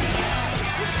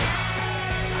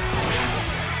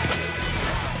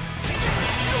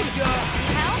 Here we go.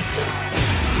 Need help?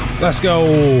 Let's go.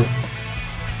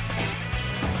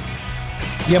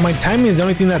 Yeah, my timing is the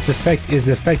only thing that's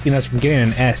affecting us from getting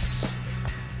an S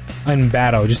in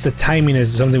battle. Just the timing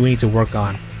is something we need to work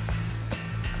on.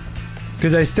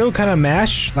 Because I still kind of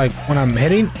mash, like when I'm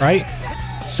hitting, right?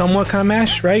 Somewhat kind of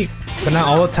mash, right? But not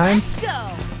all the time.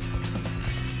 Go.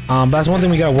 But that's one thing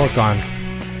we gotta work on.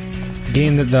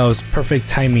 Getting those perfect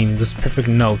timing, those perfect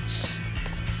notes.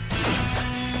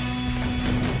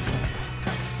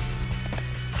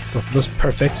 Those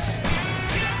perfects.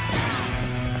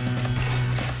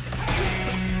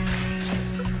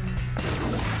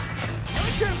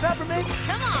 Good turn, Peppermint.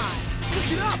 Come on.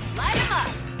 Pick it up. Light him up.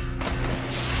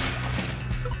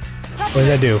 What does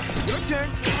that do? Good turn.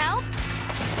 Need help?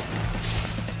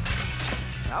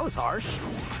 That was harsh.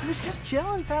 He was just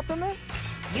chilling, Peppermint.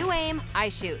 You aim, I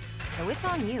shoot. So it's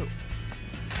on you.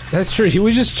 That's true. He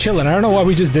was just chilling. I don't know why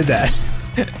we just did that.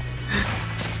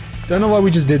 Don't know why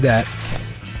we just did that.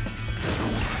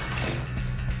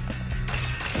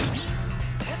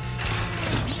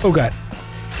 Oh god.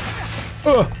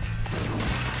 Ugh.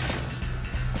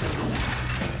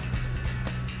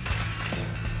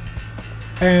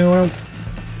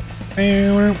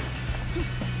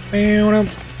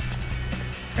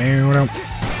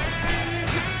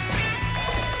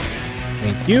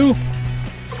 Thank you.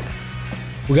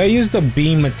 We gotta use the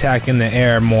beam attack in the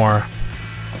air more.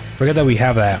 Forget that we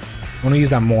have that. I wanna use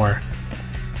that more.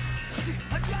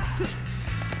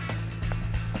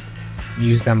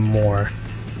 Use them more.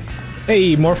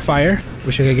 Hey, more fire.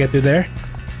 Wish I could get through there.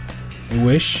 I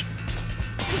wish.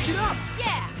 Pick it up.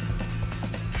 Yeah.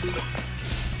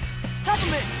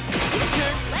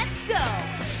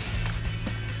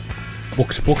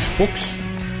 Books, books, books.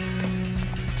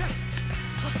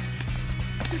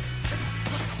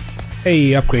 Hey,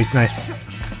 upgrades, nice.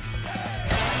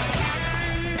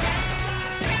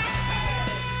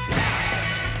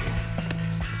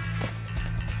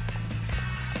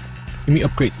 Give me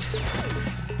upgrades.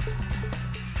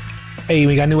 Hey,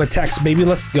 we got new attacks, baby.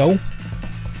 Let's go.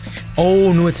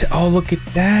 Oh, new attack. Oh, look at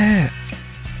that.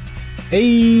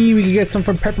 Hey, we can get some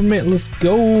from Peppermint. Let's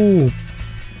go.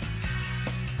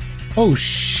 Oh,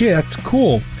 shit. That's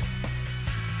cool.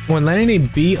 When landing a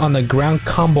B on the ground,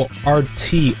 combo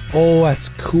RT. Oh, that's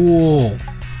cool.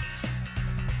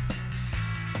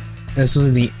 This was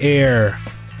in the air.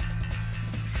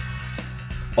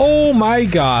 Oh my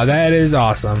god, that is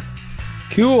awesome.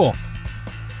 Cool.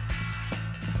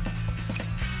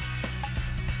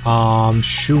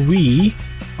 Should we?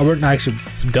 Oh, we're not actually.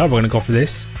 Duh, we're gonna go for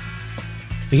this.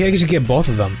 We can actually get both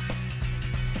of them.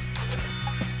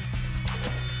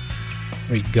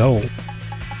 There we go.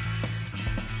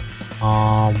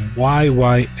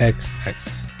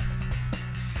 YYXX.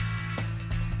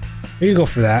 We can go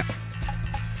for that.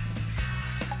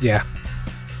 Yeah.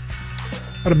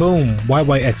 Bada boom.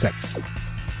 YYXX.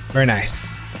 Very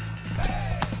nice.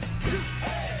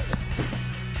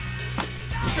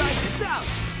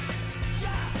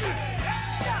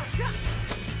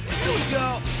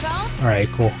 Alright,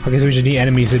 cool. I guess we just need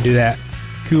enemies to do that.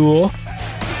 Cool.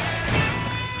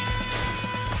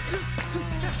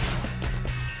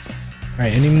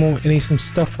 Alright, some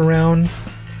stuff around?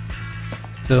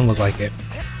 Doesn't look like it.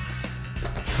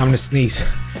 I'm gonna sneeze.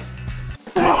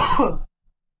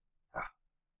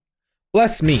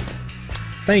 Bless me.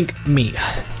 Thank me.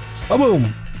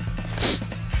 Boom.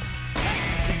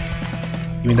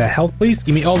 Give me that health, please.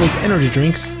 Give me all those energy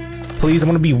drinks. Please, I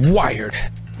want to be wired.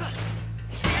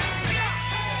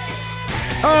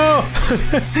 Oh!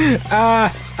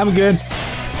 I'm good.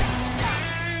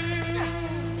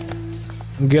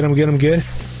 I'm good.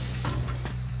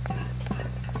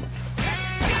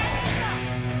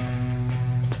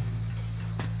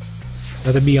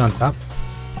 Let it be on top.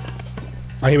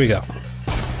 Oh, here we go.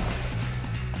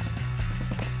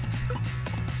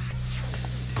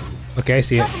 Okay, I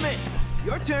see it.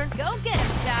 Your turn. Go get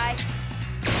him, Shy.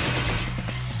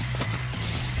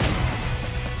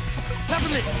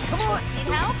 Peppermint, come on.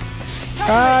 Need help?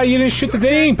 Ah, you didn't shoot the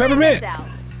thing, Peppermint. Check this out.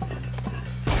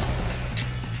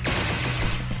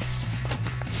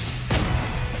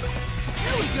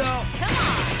 Here we go. Come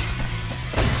on.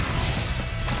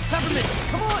 Peppermint,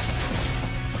 come on.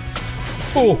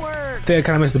 Oh, Teamwork. there, I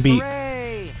kind of missed the beat.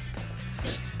 Hooray.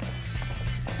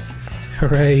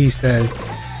 Hooray, he says.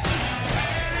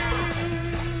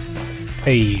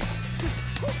 Hey.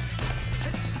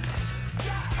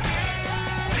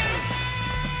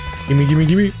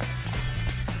 Gimme.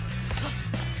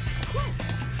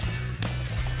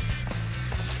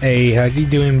 Hey, how you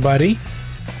doing, buddy?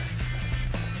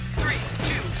 3, 2,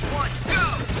 1, go.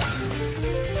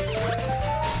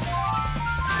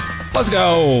 Let's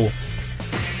go.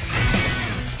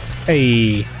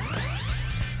 Hey.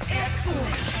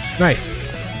 Excellent. Nice.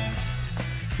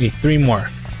 Need 3 more.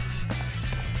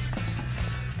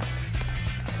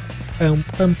 Pep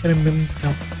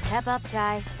up,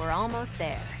 Chai. We're almost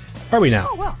there. Are we now?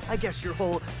 Oh, well, I guess your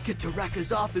whole get to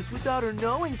Rekka's office without her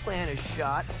knowing plan is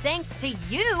shot. Thanks to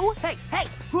you. Hey,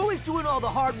 who is doing all the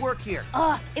hard work here?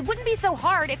 It wouldn't be so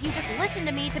hard if you just listened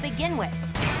to me to begin with.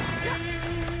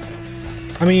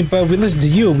 I mean, but if we listen to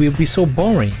you, we'd be so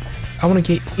boring. I want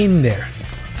to get in there.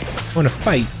 I want to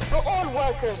fight. For all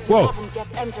workers who Whoa. haven't yet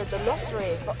entered the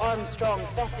lottery for Armstrong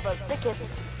Festival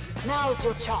tickets, now's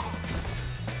your chance.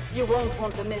 You won't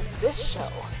want to miss this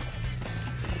show.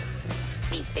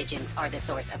 These pigeons are the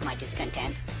source of my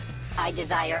discontent. I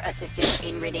desire assistance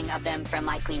in ridding of them from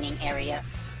my cleaning area.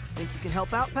 Think you can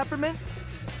help out, Peppermint?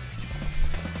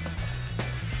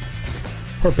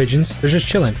 Poor pigeons. They're just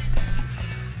chilling.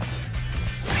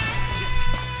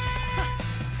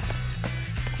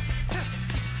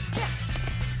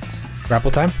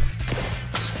 Grapple time.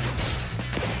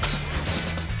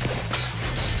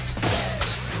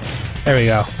 There we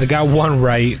go. I got one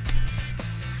right.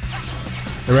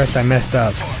 The rest I messed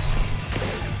up.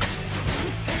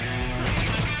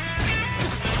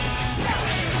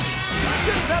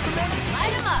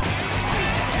 Light him up.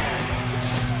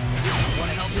 Want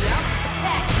to help me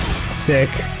out? Sick.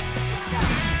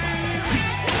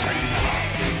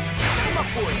 Come up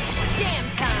for you. Jam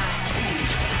time.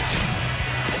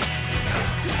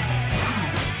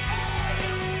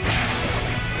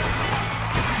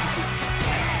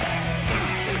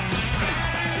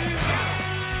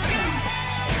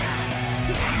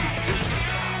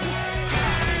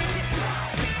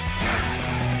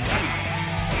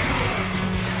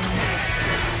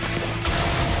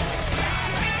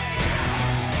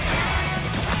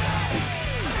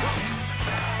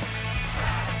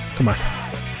 Come on.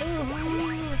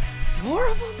 More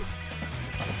of them?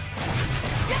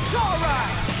 It's all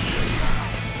right.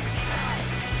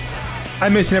 I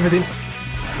missed everything.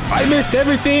 I missed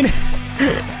everything.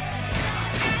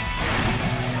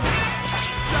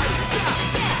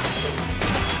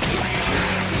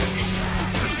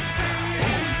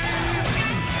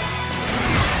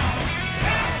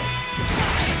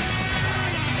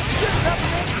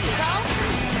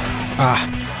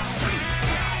 Ah.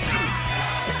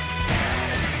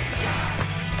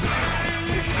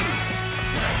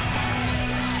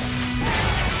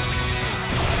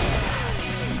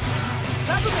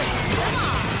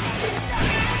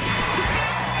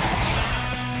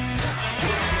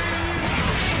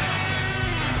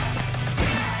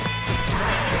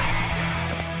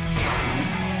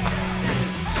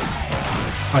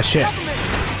 Oh shit.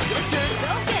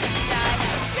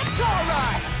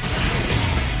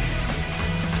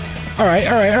 Alright,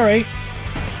 alright, alright.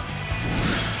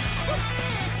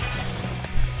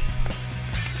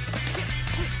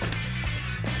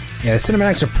 Yeah, the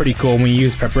cinematics are pretty cool when you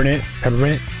use Peppermint.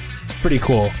 It's pretty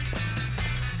cool.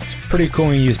 It's pretty cool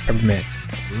when you use Peppermint.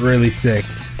 Really sick.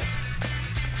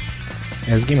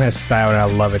 Yeah, this game has style and I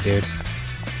love it, dude.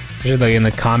 Especially like in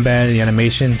the combat, the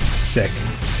animation, sick.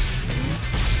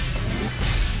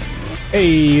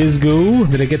 Hey, let's go.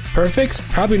 Did I get perfects?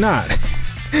 Probably not.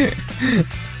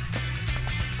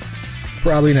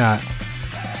 Probably not.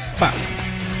 Wow.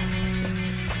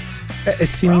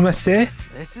 This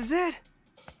is it.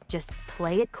 Just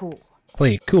play it cool.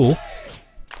 Play it cool.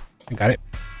 I got it.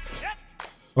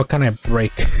 What can I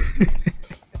break?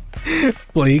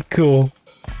 Play it cool.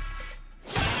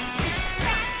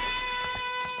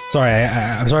 Sorry,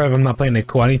 I'm sorry if I'm not playing it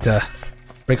cool. I need to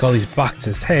break all these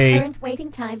boxes. Hey. Current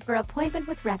waiting time for appointment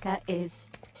with Rekka is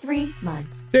 3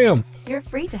 months. Damn. You're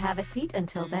free to have a seat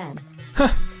until then.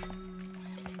 Huh.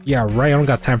 Yeah, right. I don't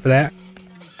got time for that.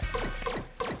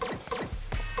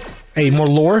 Hey, more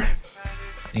lore.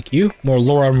 Thank you. More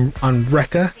lore on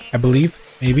Rekka, I believe.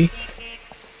 Maybe.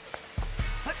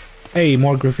 Hey,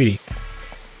 more graffiti.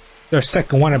 There's a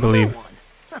second one, I believe.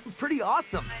 Pretty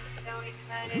awesome.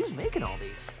 Who's making all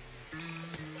these?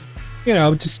 You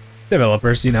know, just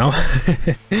developers, you know.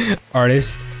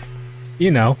 Artists. You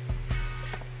know.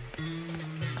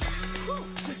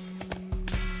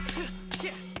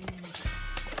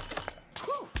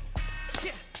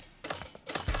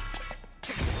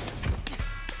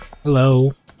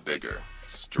 Hello. Bigger,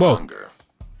 stronger.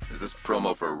 Whoa. Is this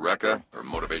promo for Rekka or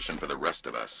motivation for the rest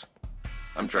of us?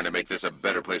 I'm trying to make this a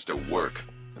better place to work,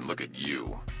 and look at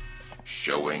you.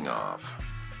 Showing off.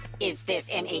 Is this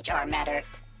an HR matter?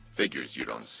 Figures you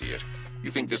don't see it.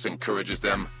 You think this encourages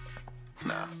them?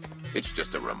 Nah, it's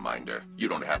just a reminder. You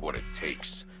don't have what it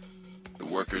takes. The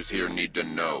workers here need to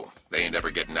know. They ain't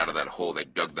ever getting out of that hole they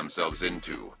dug themselves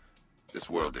into. This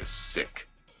world is sick,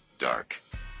 dark,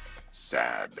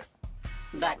 sad.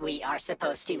 But we are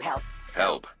supposed to help.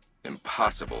 Help?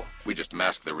 Impossible. We just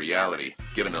mask the reality,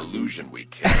 give an illusion we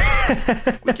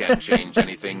can. We can't change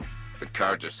anything. The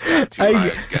card just stacked too high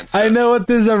against us. I know what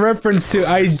this is a reference to.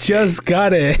 I just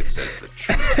got it. It says the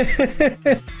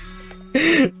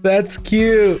truth. That's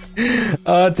cute.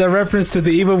 It's a reference to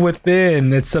the Evil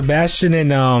Within. It's Sebastian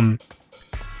and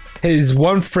his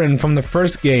one friend from the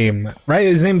first game, right?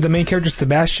 His name, the main character,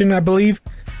 Sebastian, I believe.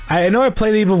 I know I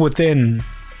played Evil Within,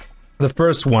 the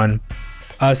first one.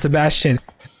 Sebastian.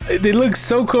 They look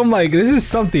so cool. I'm like, this is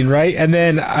something, right? And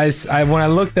then when I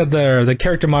looked at the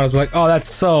character models, I'm like, oh, that's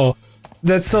so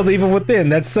the Evil Within.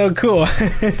 That's so cool.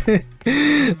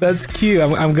 That's cute.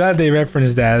 I'm glad they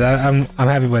referenced that. I'm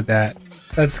happy with that.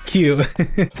 That's cute.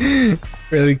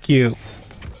 Really cute.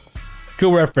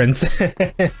 Cool reference.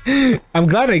 I'm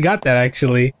glad I got that,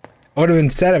 actually. I would have been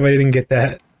sad if I didn't get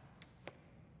that.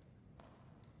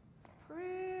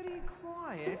 Pretty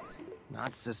quiet.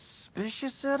 Not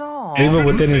suspicious at all. Evil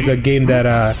Within is a game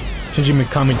that Shinji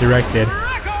Mikami directed.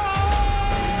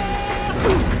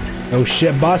 Oh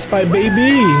shit, boss fight,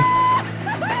 baby!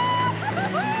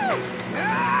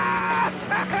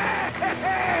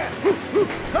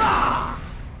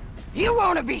 You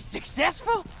want to be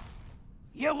successful?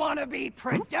 You want to be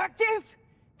productive?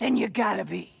 Then you gotta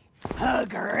be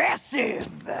aggressive.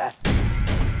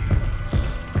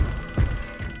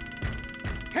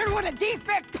 And when a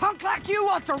defect punk like you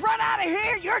wants to run out of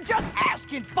here, you're just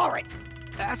asking for it.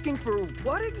 Asking for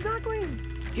what exactly?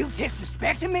 You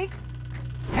disrespecting me?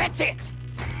 That's it.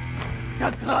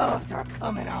 The gloves are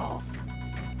coming off.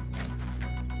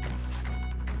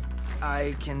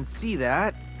 I can see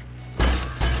that.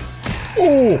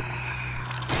 Oh!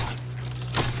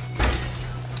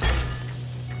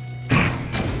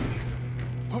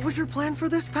 What was your plan for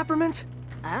this, Peppermint?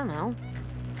 I don't know.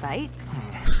 Fight?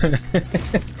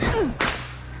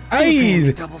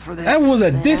 Hey, that was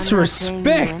a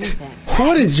disrespect.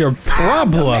 What is your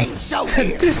problem?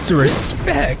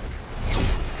 Disrespect.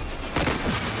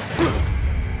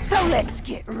 So let's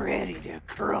get ready to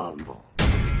crumble.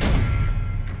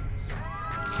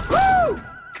 Woo!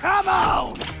 Come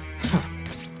on!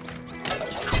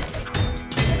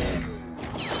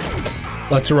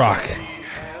 Let's rock.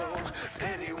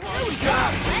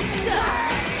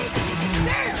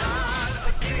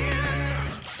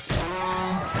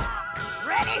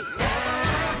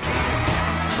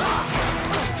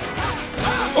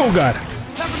 Oh god.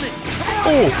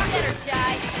 Oh.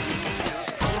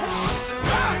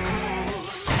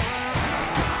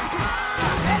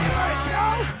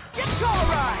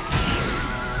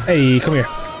 Hey, come here.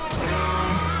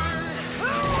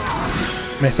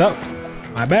 Mess up.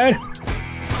 My bad.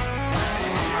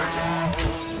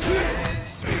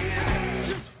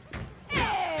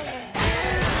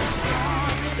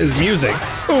 This music.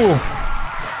 Ooh.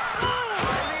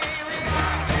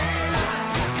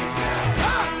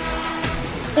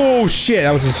 Oh shit,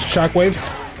 that was a shockwave.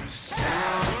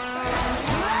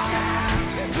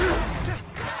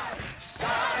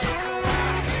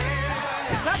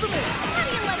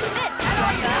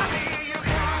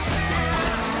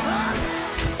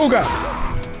 Oh god.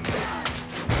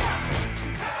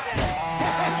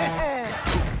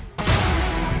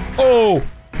 Oh.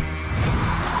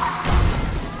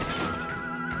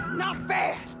 Not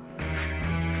bad.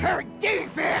 For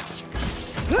defect.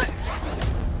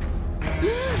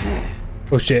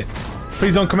 Oh shit.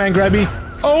 Please don't command grab me.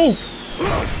 Oh!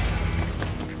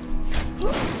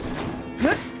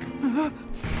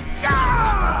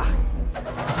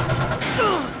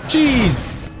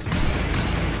 Jeez!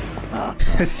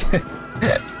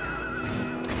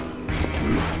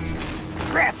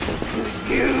 Perhaps we could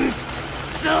use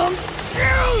some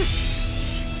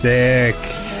juice. Sick.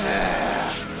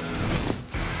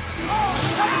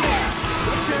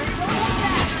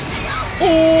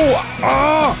 Oh!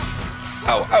 Ah!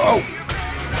 Oh, oh,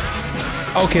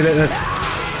 oh. Okay, that's...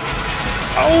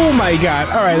 Oh my god.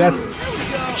 Alright, that's...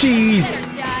 Jeez.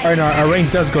 Alright, no, our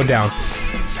rank does go down.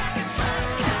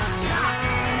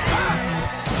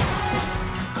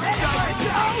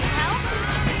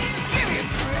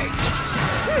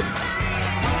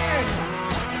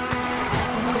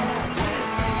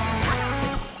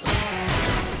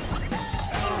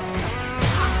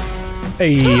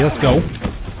 Hey, let's go.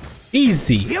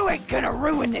 Easy. You ain't gonna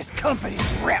ruin this company's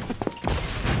rep.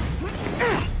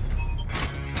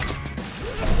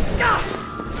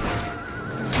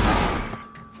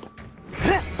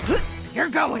 You're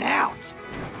going out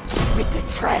with the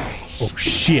trash. Oh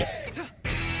shit.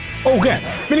 Oh god.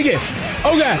 Minigame.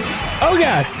 Oh god. Oh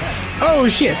god. Oh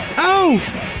shit. Oh.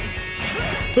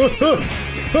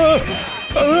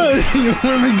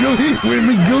 Where am I going? Where am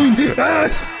I going?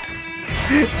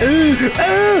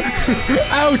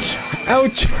 Ouch!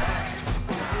 Ouch!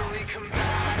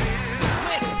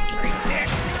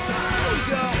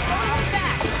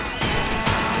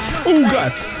 Oh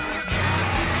god!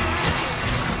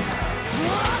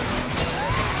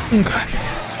 Oh god!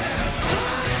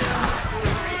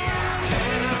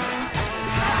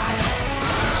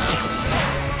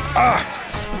 Ah!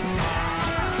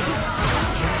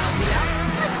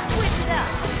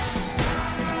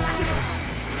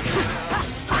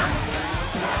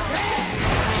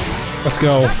 Let's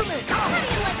go.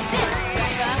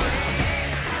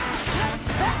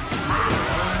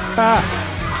 Ah.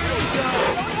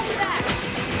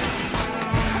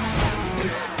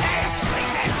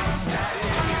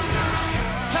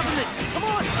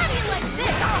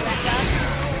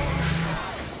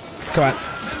 Come on.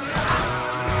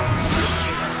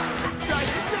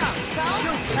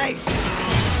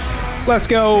 Let's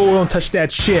go. Don't touch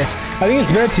that shit. I think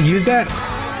it's better to use that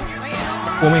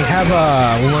when we have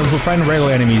when we're fighting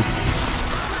regular enemies.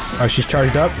 Oh, she's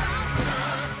charged up.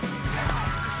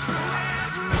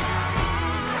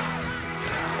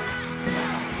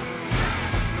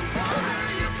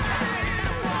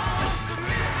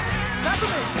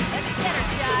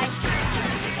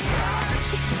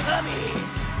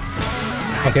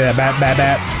 Okay, that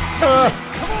bat.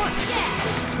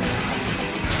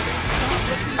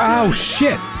 Oh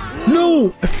shit!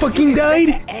 No, I fucking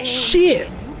died. Shit!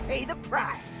 Pay the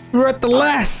price. We're at the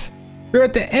last. We're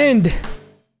at the end.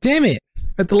 Damn it!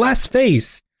 At the last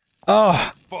phase.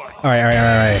 Oh. All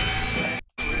right.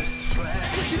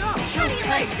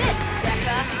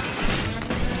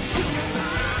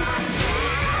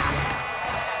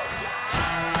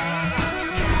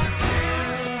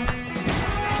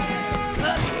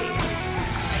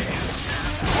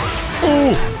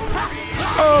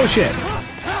 shit.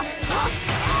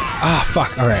 Ah,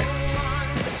 fuck. All right.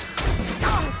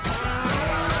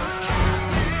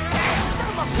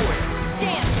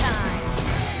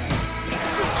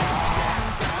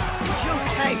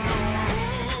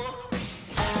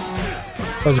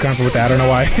 I was confident with that. I don't know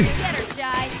why.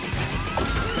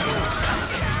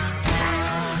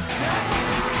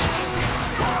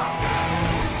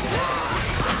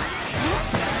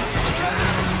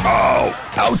 Oh,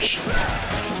 ouch.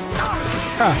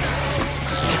 Ah.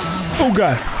 Oh,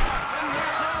 God.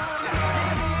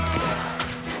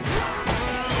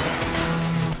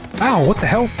 Ow, what the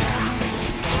hell?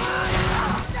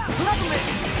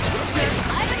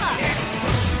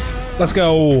 Let's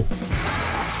go.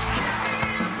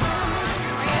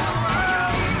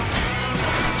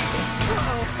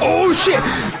 Oh shit!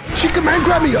 She command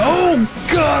grab me! Oh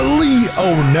golly!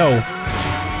 Oh no!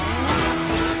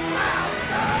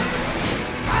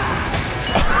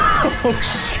 Oh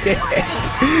shit!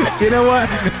 You know what?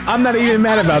 I'm not even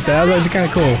mad about that. That was actually kind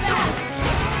of cool.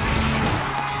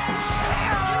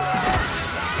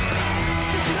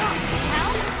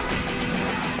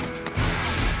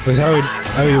 Wait, how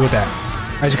do we do with that?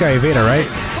 I just got Evader, right?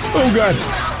 Oh god!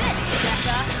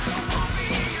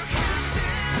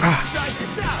 Ah!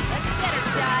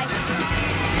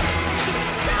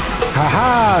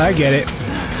 Haha! I get it.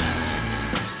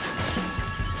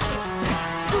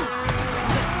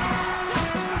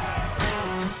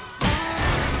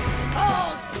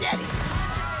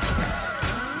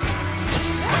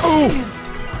 Oh!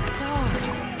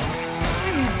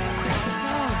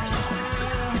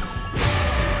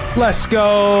 Let's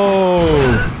go!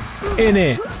 In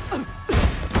it!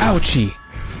 Ouchie!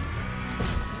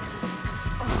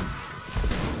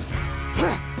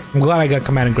 I'm glad I got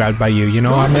command and grabbed by you, you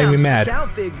know? That made me mad.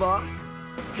 Out, big boss.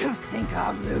 You think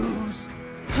I'll lose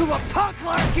to a punk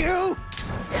like you?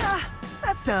 Yeah,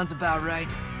 that sounds about right.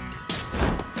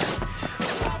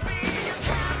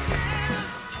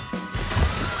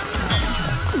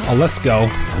 Oh, let's go.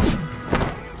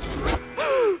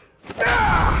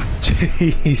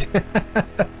 Jeez.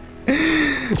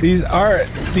 This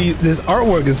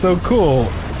artwork is so cool.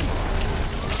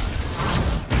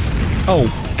 Oh,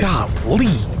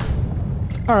 golly.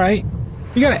 Alright.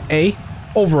 You got an A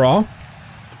overall.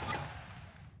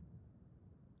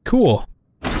 Cool.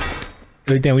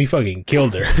 Good damn, we fucking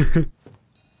killed her.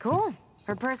 Cool.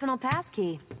 Her personal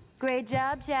passkey. Great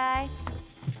job, Chai.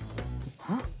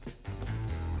 Huh?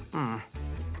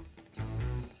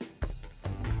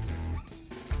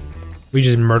 We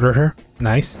just murdered her.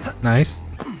 Nice. Nice.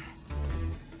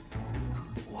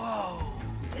 Whoa.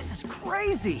 This is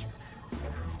crazy.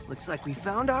 Looks like we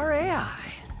found our AI.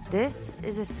 This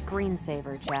is a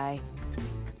screensaver, Chai.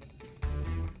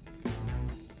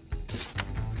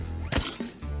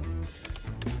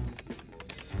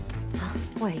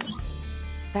 Wait.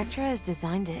 Spectra is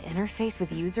designed to interface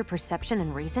with user perception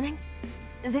and reasoning?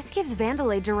 This gives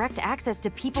Vandalay direct access to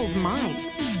people's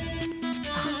minds.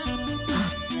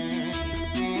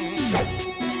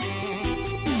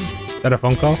 Is that a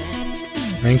phone call?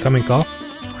 An incoming call?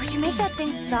 Would you make that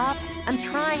thing stop? I'm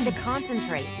trying to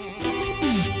concentrate.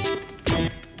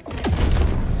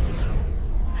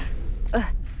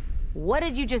 What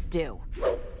did you just do?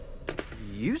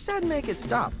 You said make it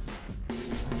stop.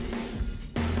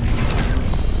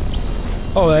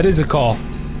 Oh, that is a call.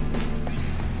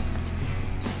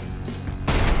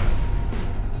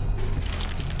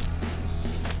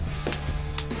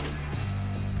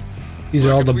 These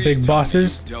are all the big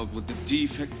bosses. Dealt with the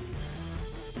defect.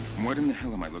 What in the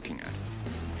hell am I looking at?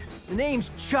 The name's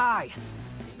Chai,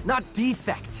 not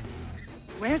Defect.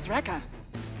 Where's Rekka?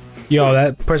 Yo,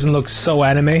 that person looks so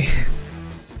anime.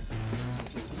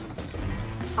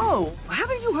 Oh,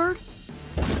 haven't you heard?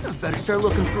 I better start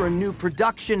looking for a new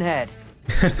production head.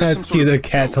 That's cute, the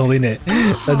cat's holding it.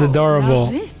 That's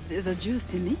adorable. Now this is a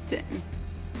juicy meeting.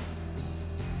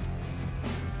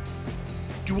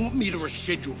 Do you want me to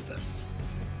reschedule this?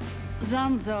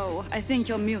 Zanzo, I think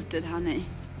you're muted, honey.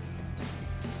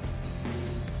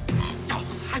 Oh,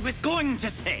 I was going to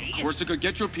say... Corsica,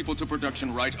 get your people to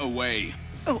production right away.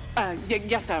 Oh,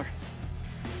 yes, sir.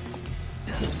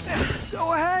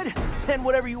 Go ahead, send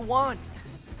whatever you want.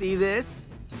 See this?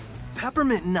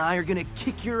 Peppermint and I are gonna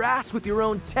kick your ass with your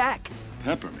own tech.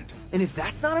 Peppermint? And if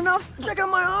that's not enough, check out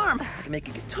my arm. I can make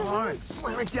a guitar and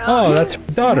slam it down. Oh, that's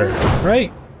her daughter,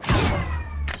 right?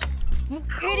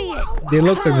 Idiot! They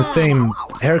look like the same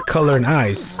hair color and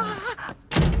eyes.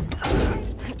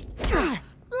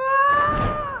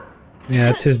 Yeah,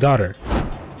 that's his daughter.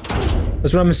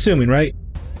 That's what I'm assuming, right?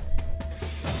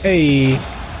 Hey.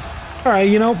 Alright,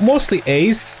 you know, mostly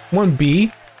A's. 1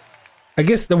 B. I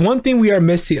guess the one thing we're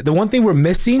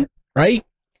missing, right,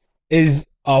 is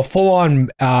full on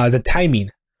the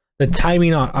timing. The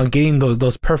timing on getting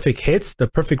those perfect hits, the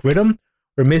perfect rhythm.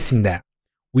 We're missing that.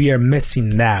 We are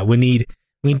missing that. We need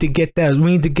to get that.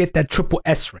 We need to get that triple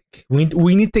S rank.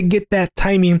 We need to get that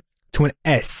timing to an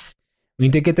S. We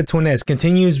need to get that to an S.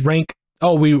 Continues rank.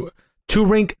 Oh, we 2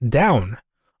 rank down.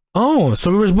 Oh,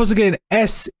 so we were supposed to get an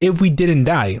S if we didn't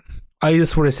die.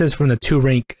 That's what it says from the 2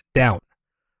 rank down.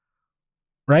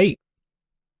 Right?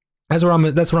 That's what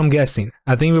I'm guessing.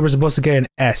 I think we were supposed to get an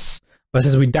S, but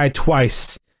since we died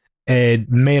twice, it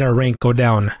made our rank go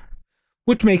down.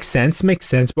 Which makes sense,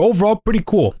 but overall pretty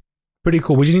cool. Pretty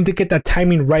cool. We just need to get that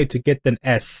timing right to get an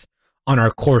S on our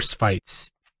course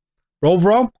fights. But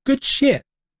overall, good shit.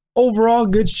 Overall,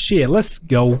 good shit. Let's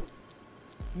go.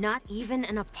 Not even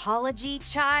an apology,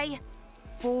 Chai?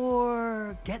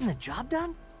 For getting the job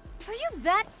done? Are you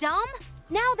that dumb?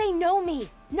 Now they know me.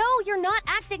 No, you're not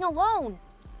acting alone.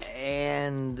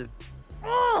 And...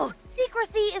 Oh,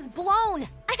 secrecy is blown.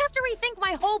 I have to rethink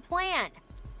my whole plan.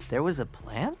 There was a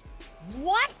plan?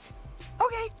 What?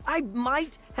 Okay, I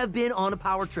might have been on a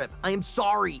power trip. I am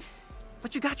sorry.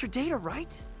 But you got your data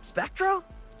right, Spectra?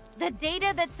 The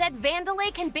data that said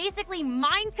Vandalay can basically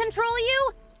mind control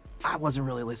you? I wasn't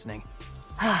really listening.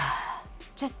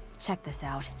 Just check this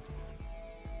out.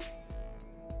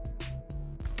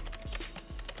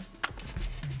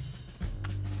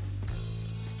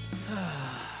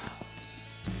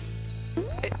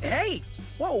 Hey!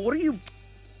 Whoa, what are you...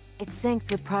 It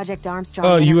syncs with Project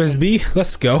Armstrong. USB?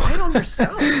 Let's go. Right on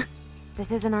yourself.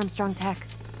 This isn't Armstrong tech.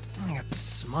 I got the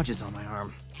smudges on my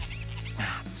arm.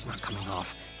 It's not coming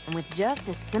off. And with just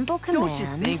a simple command...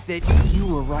 Don't you think that you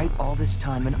were right all this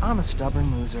time and I'm a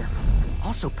stubborn loser?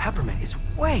 Also, Peppermint is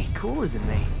way cooler than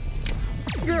me.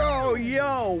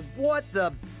 Yo, what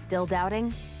the... Still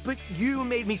doubting? But you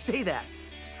made me say that.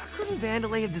 Couldn't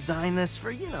Vandalay have designed this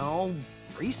for, you know,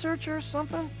 research or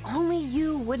something? Only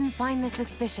you wouldn't find this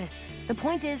suspicious. The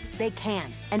point is, they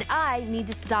can, and I need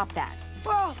to stop that.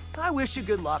 Well, I wish you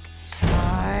good luck.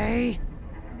 Chai.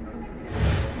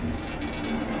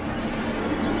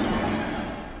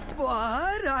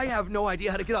 But I have no idea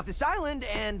how to get off this island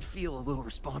and feel a little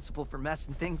responsible for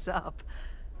messing things up.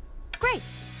 Great.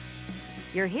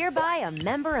 You're hereby a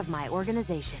member of my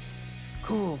organization.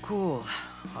 Cool.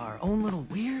 Our own little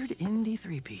weird indie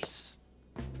 3-piece.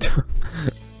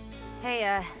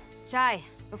 Hey, Chai,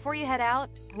 before you head out,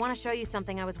 I want to show you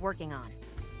something I was working on.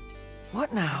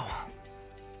 What now?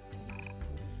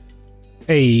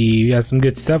 Hey, you got some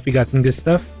good stuff.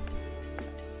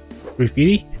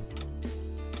 Graffiti?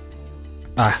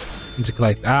 To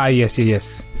collect.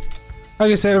 Yes.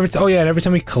 Like I said, every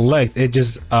time we collect, it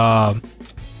just,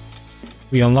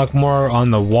 we unlock more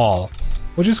on the wall,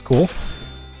 which is cool.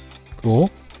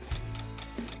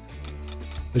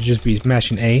 Let's just be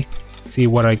smashing A. See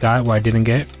what I got, what I didn't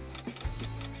get.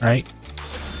 Alright.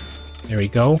 There we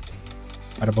go.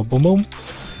 Bada boom boom boom.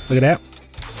 Look at that.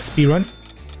 Speedrun.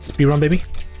 Speedrun, baby.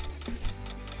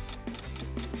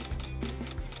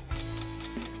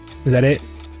 Is that it?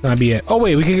 That might be it. Oh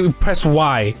wait, we can press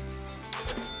Y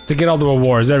to get all the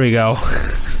rewards. There we go.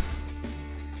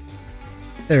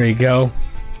 There we go.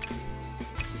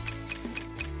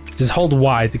 Just hold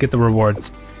Y to get the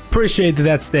rewards. Appreciate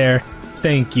that's there.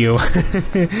 Thank you.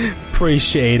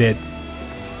 Appreciate it.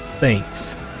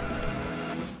 Thanks.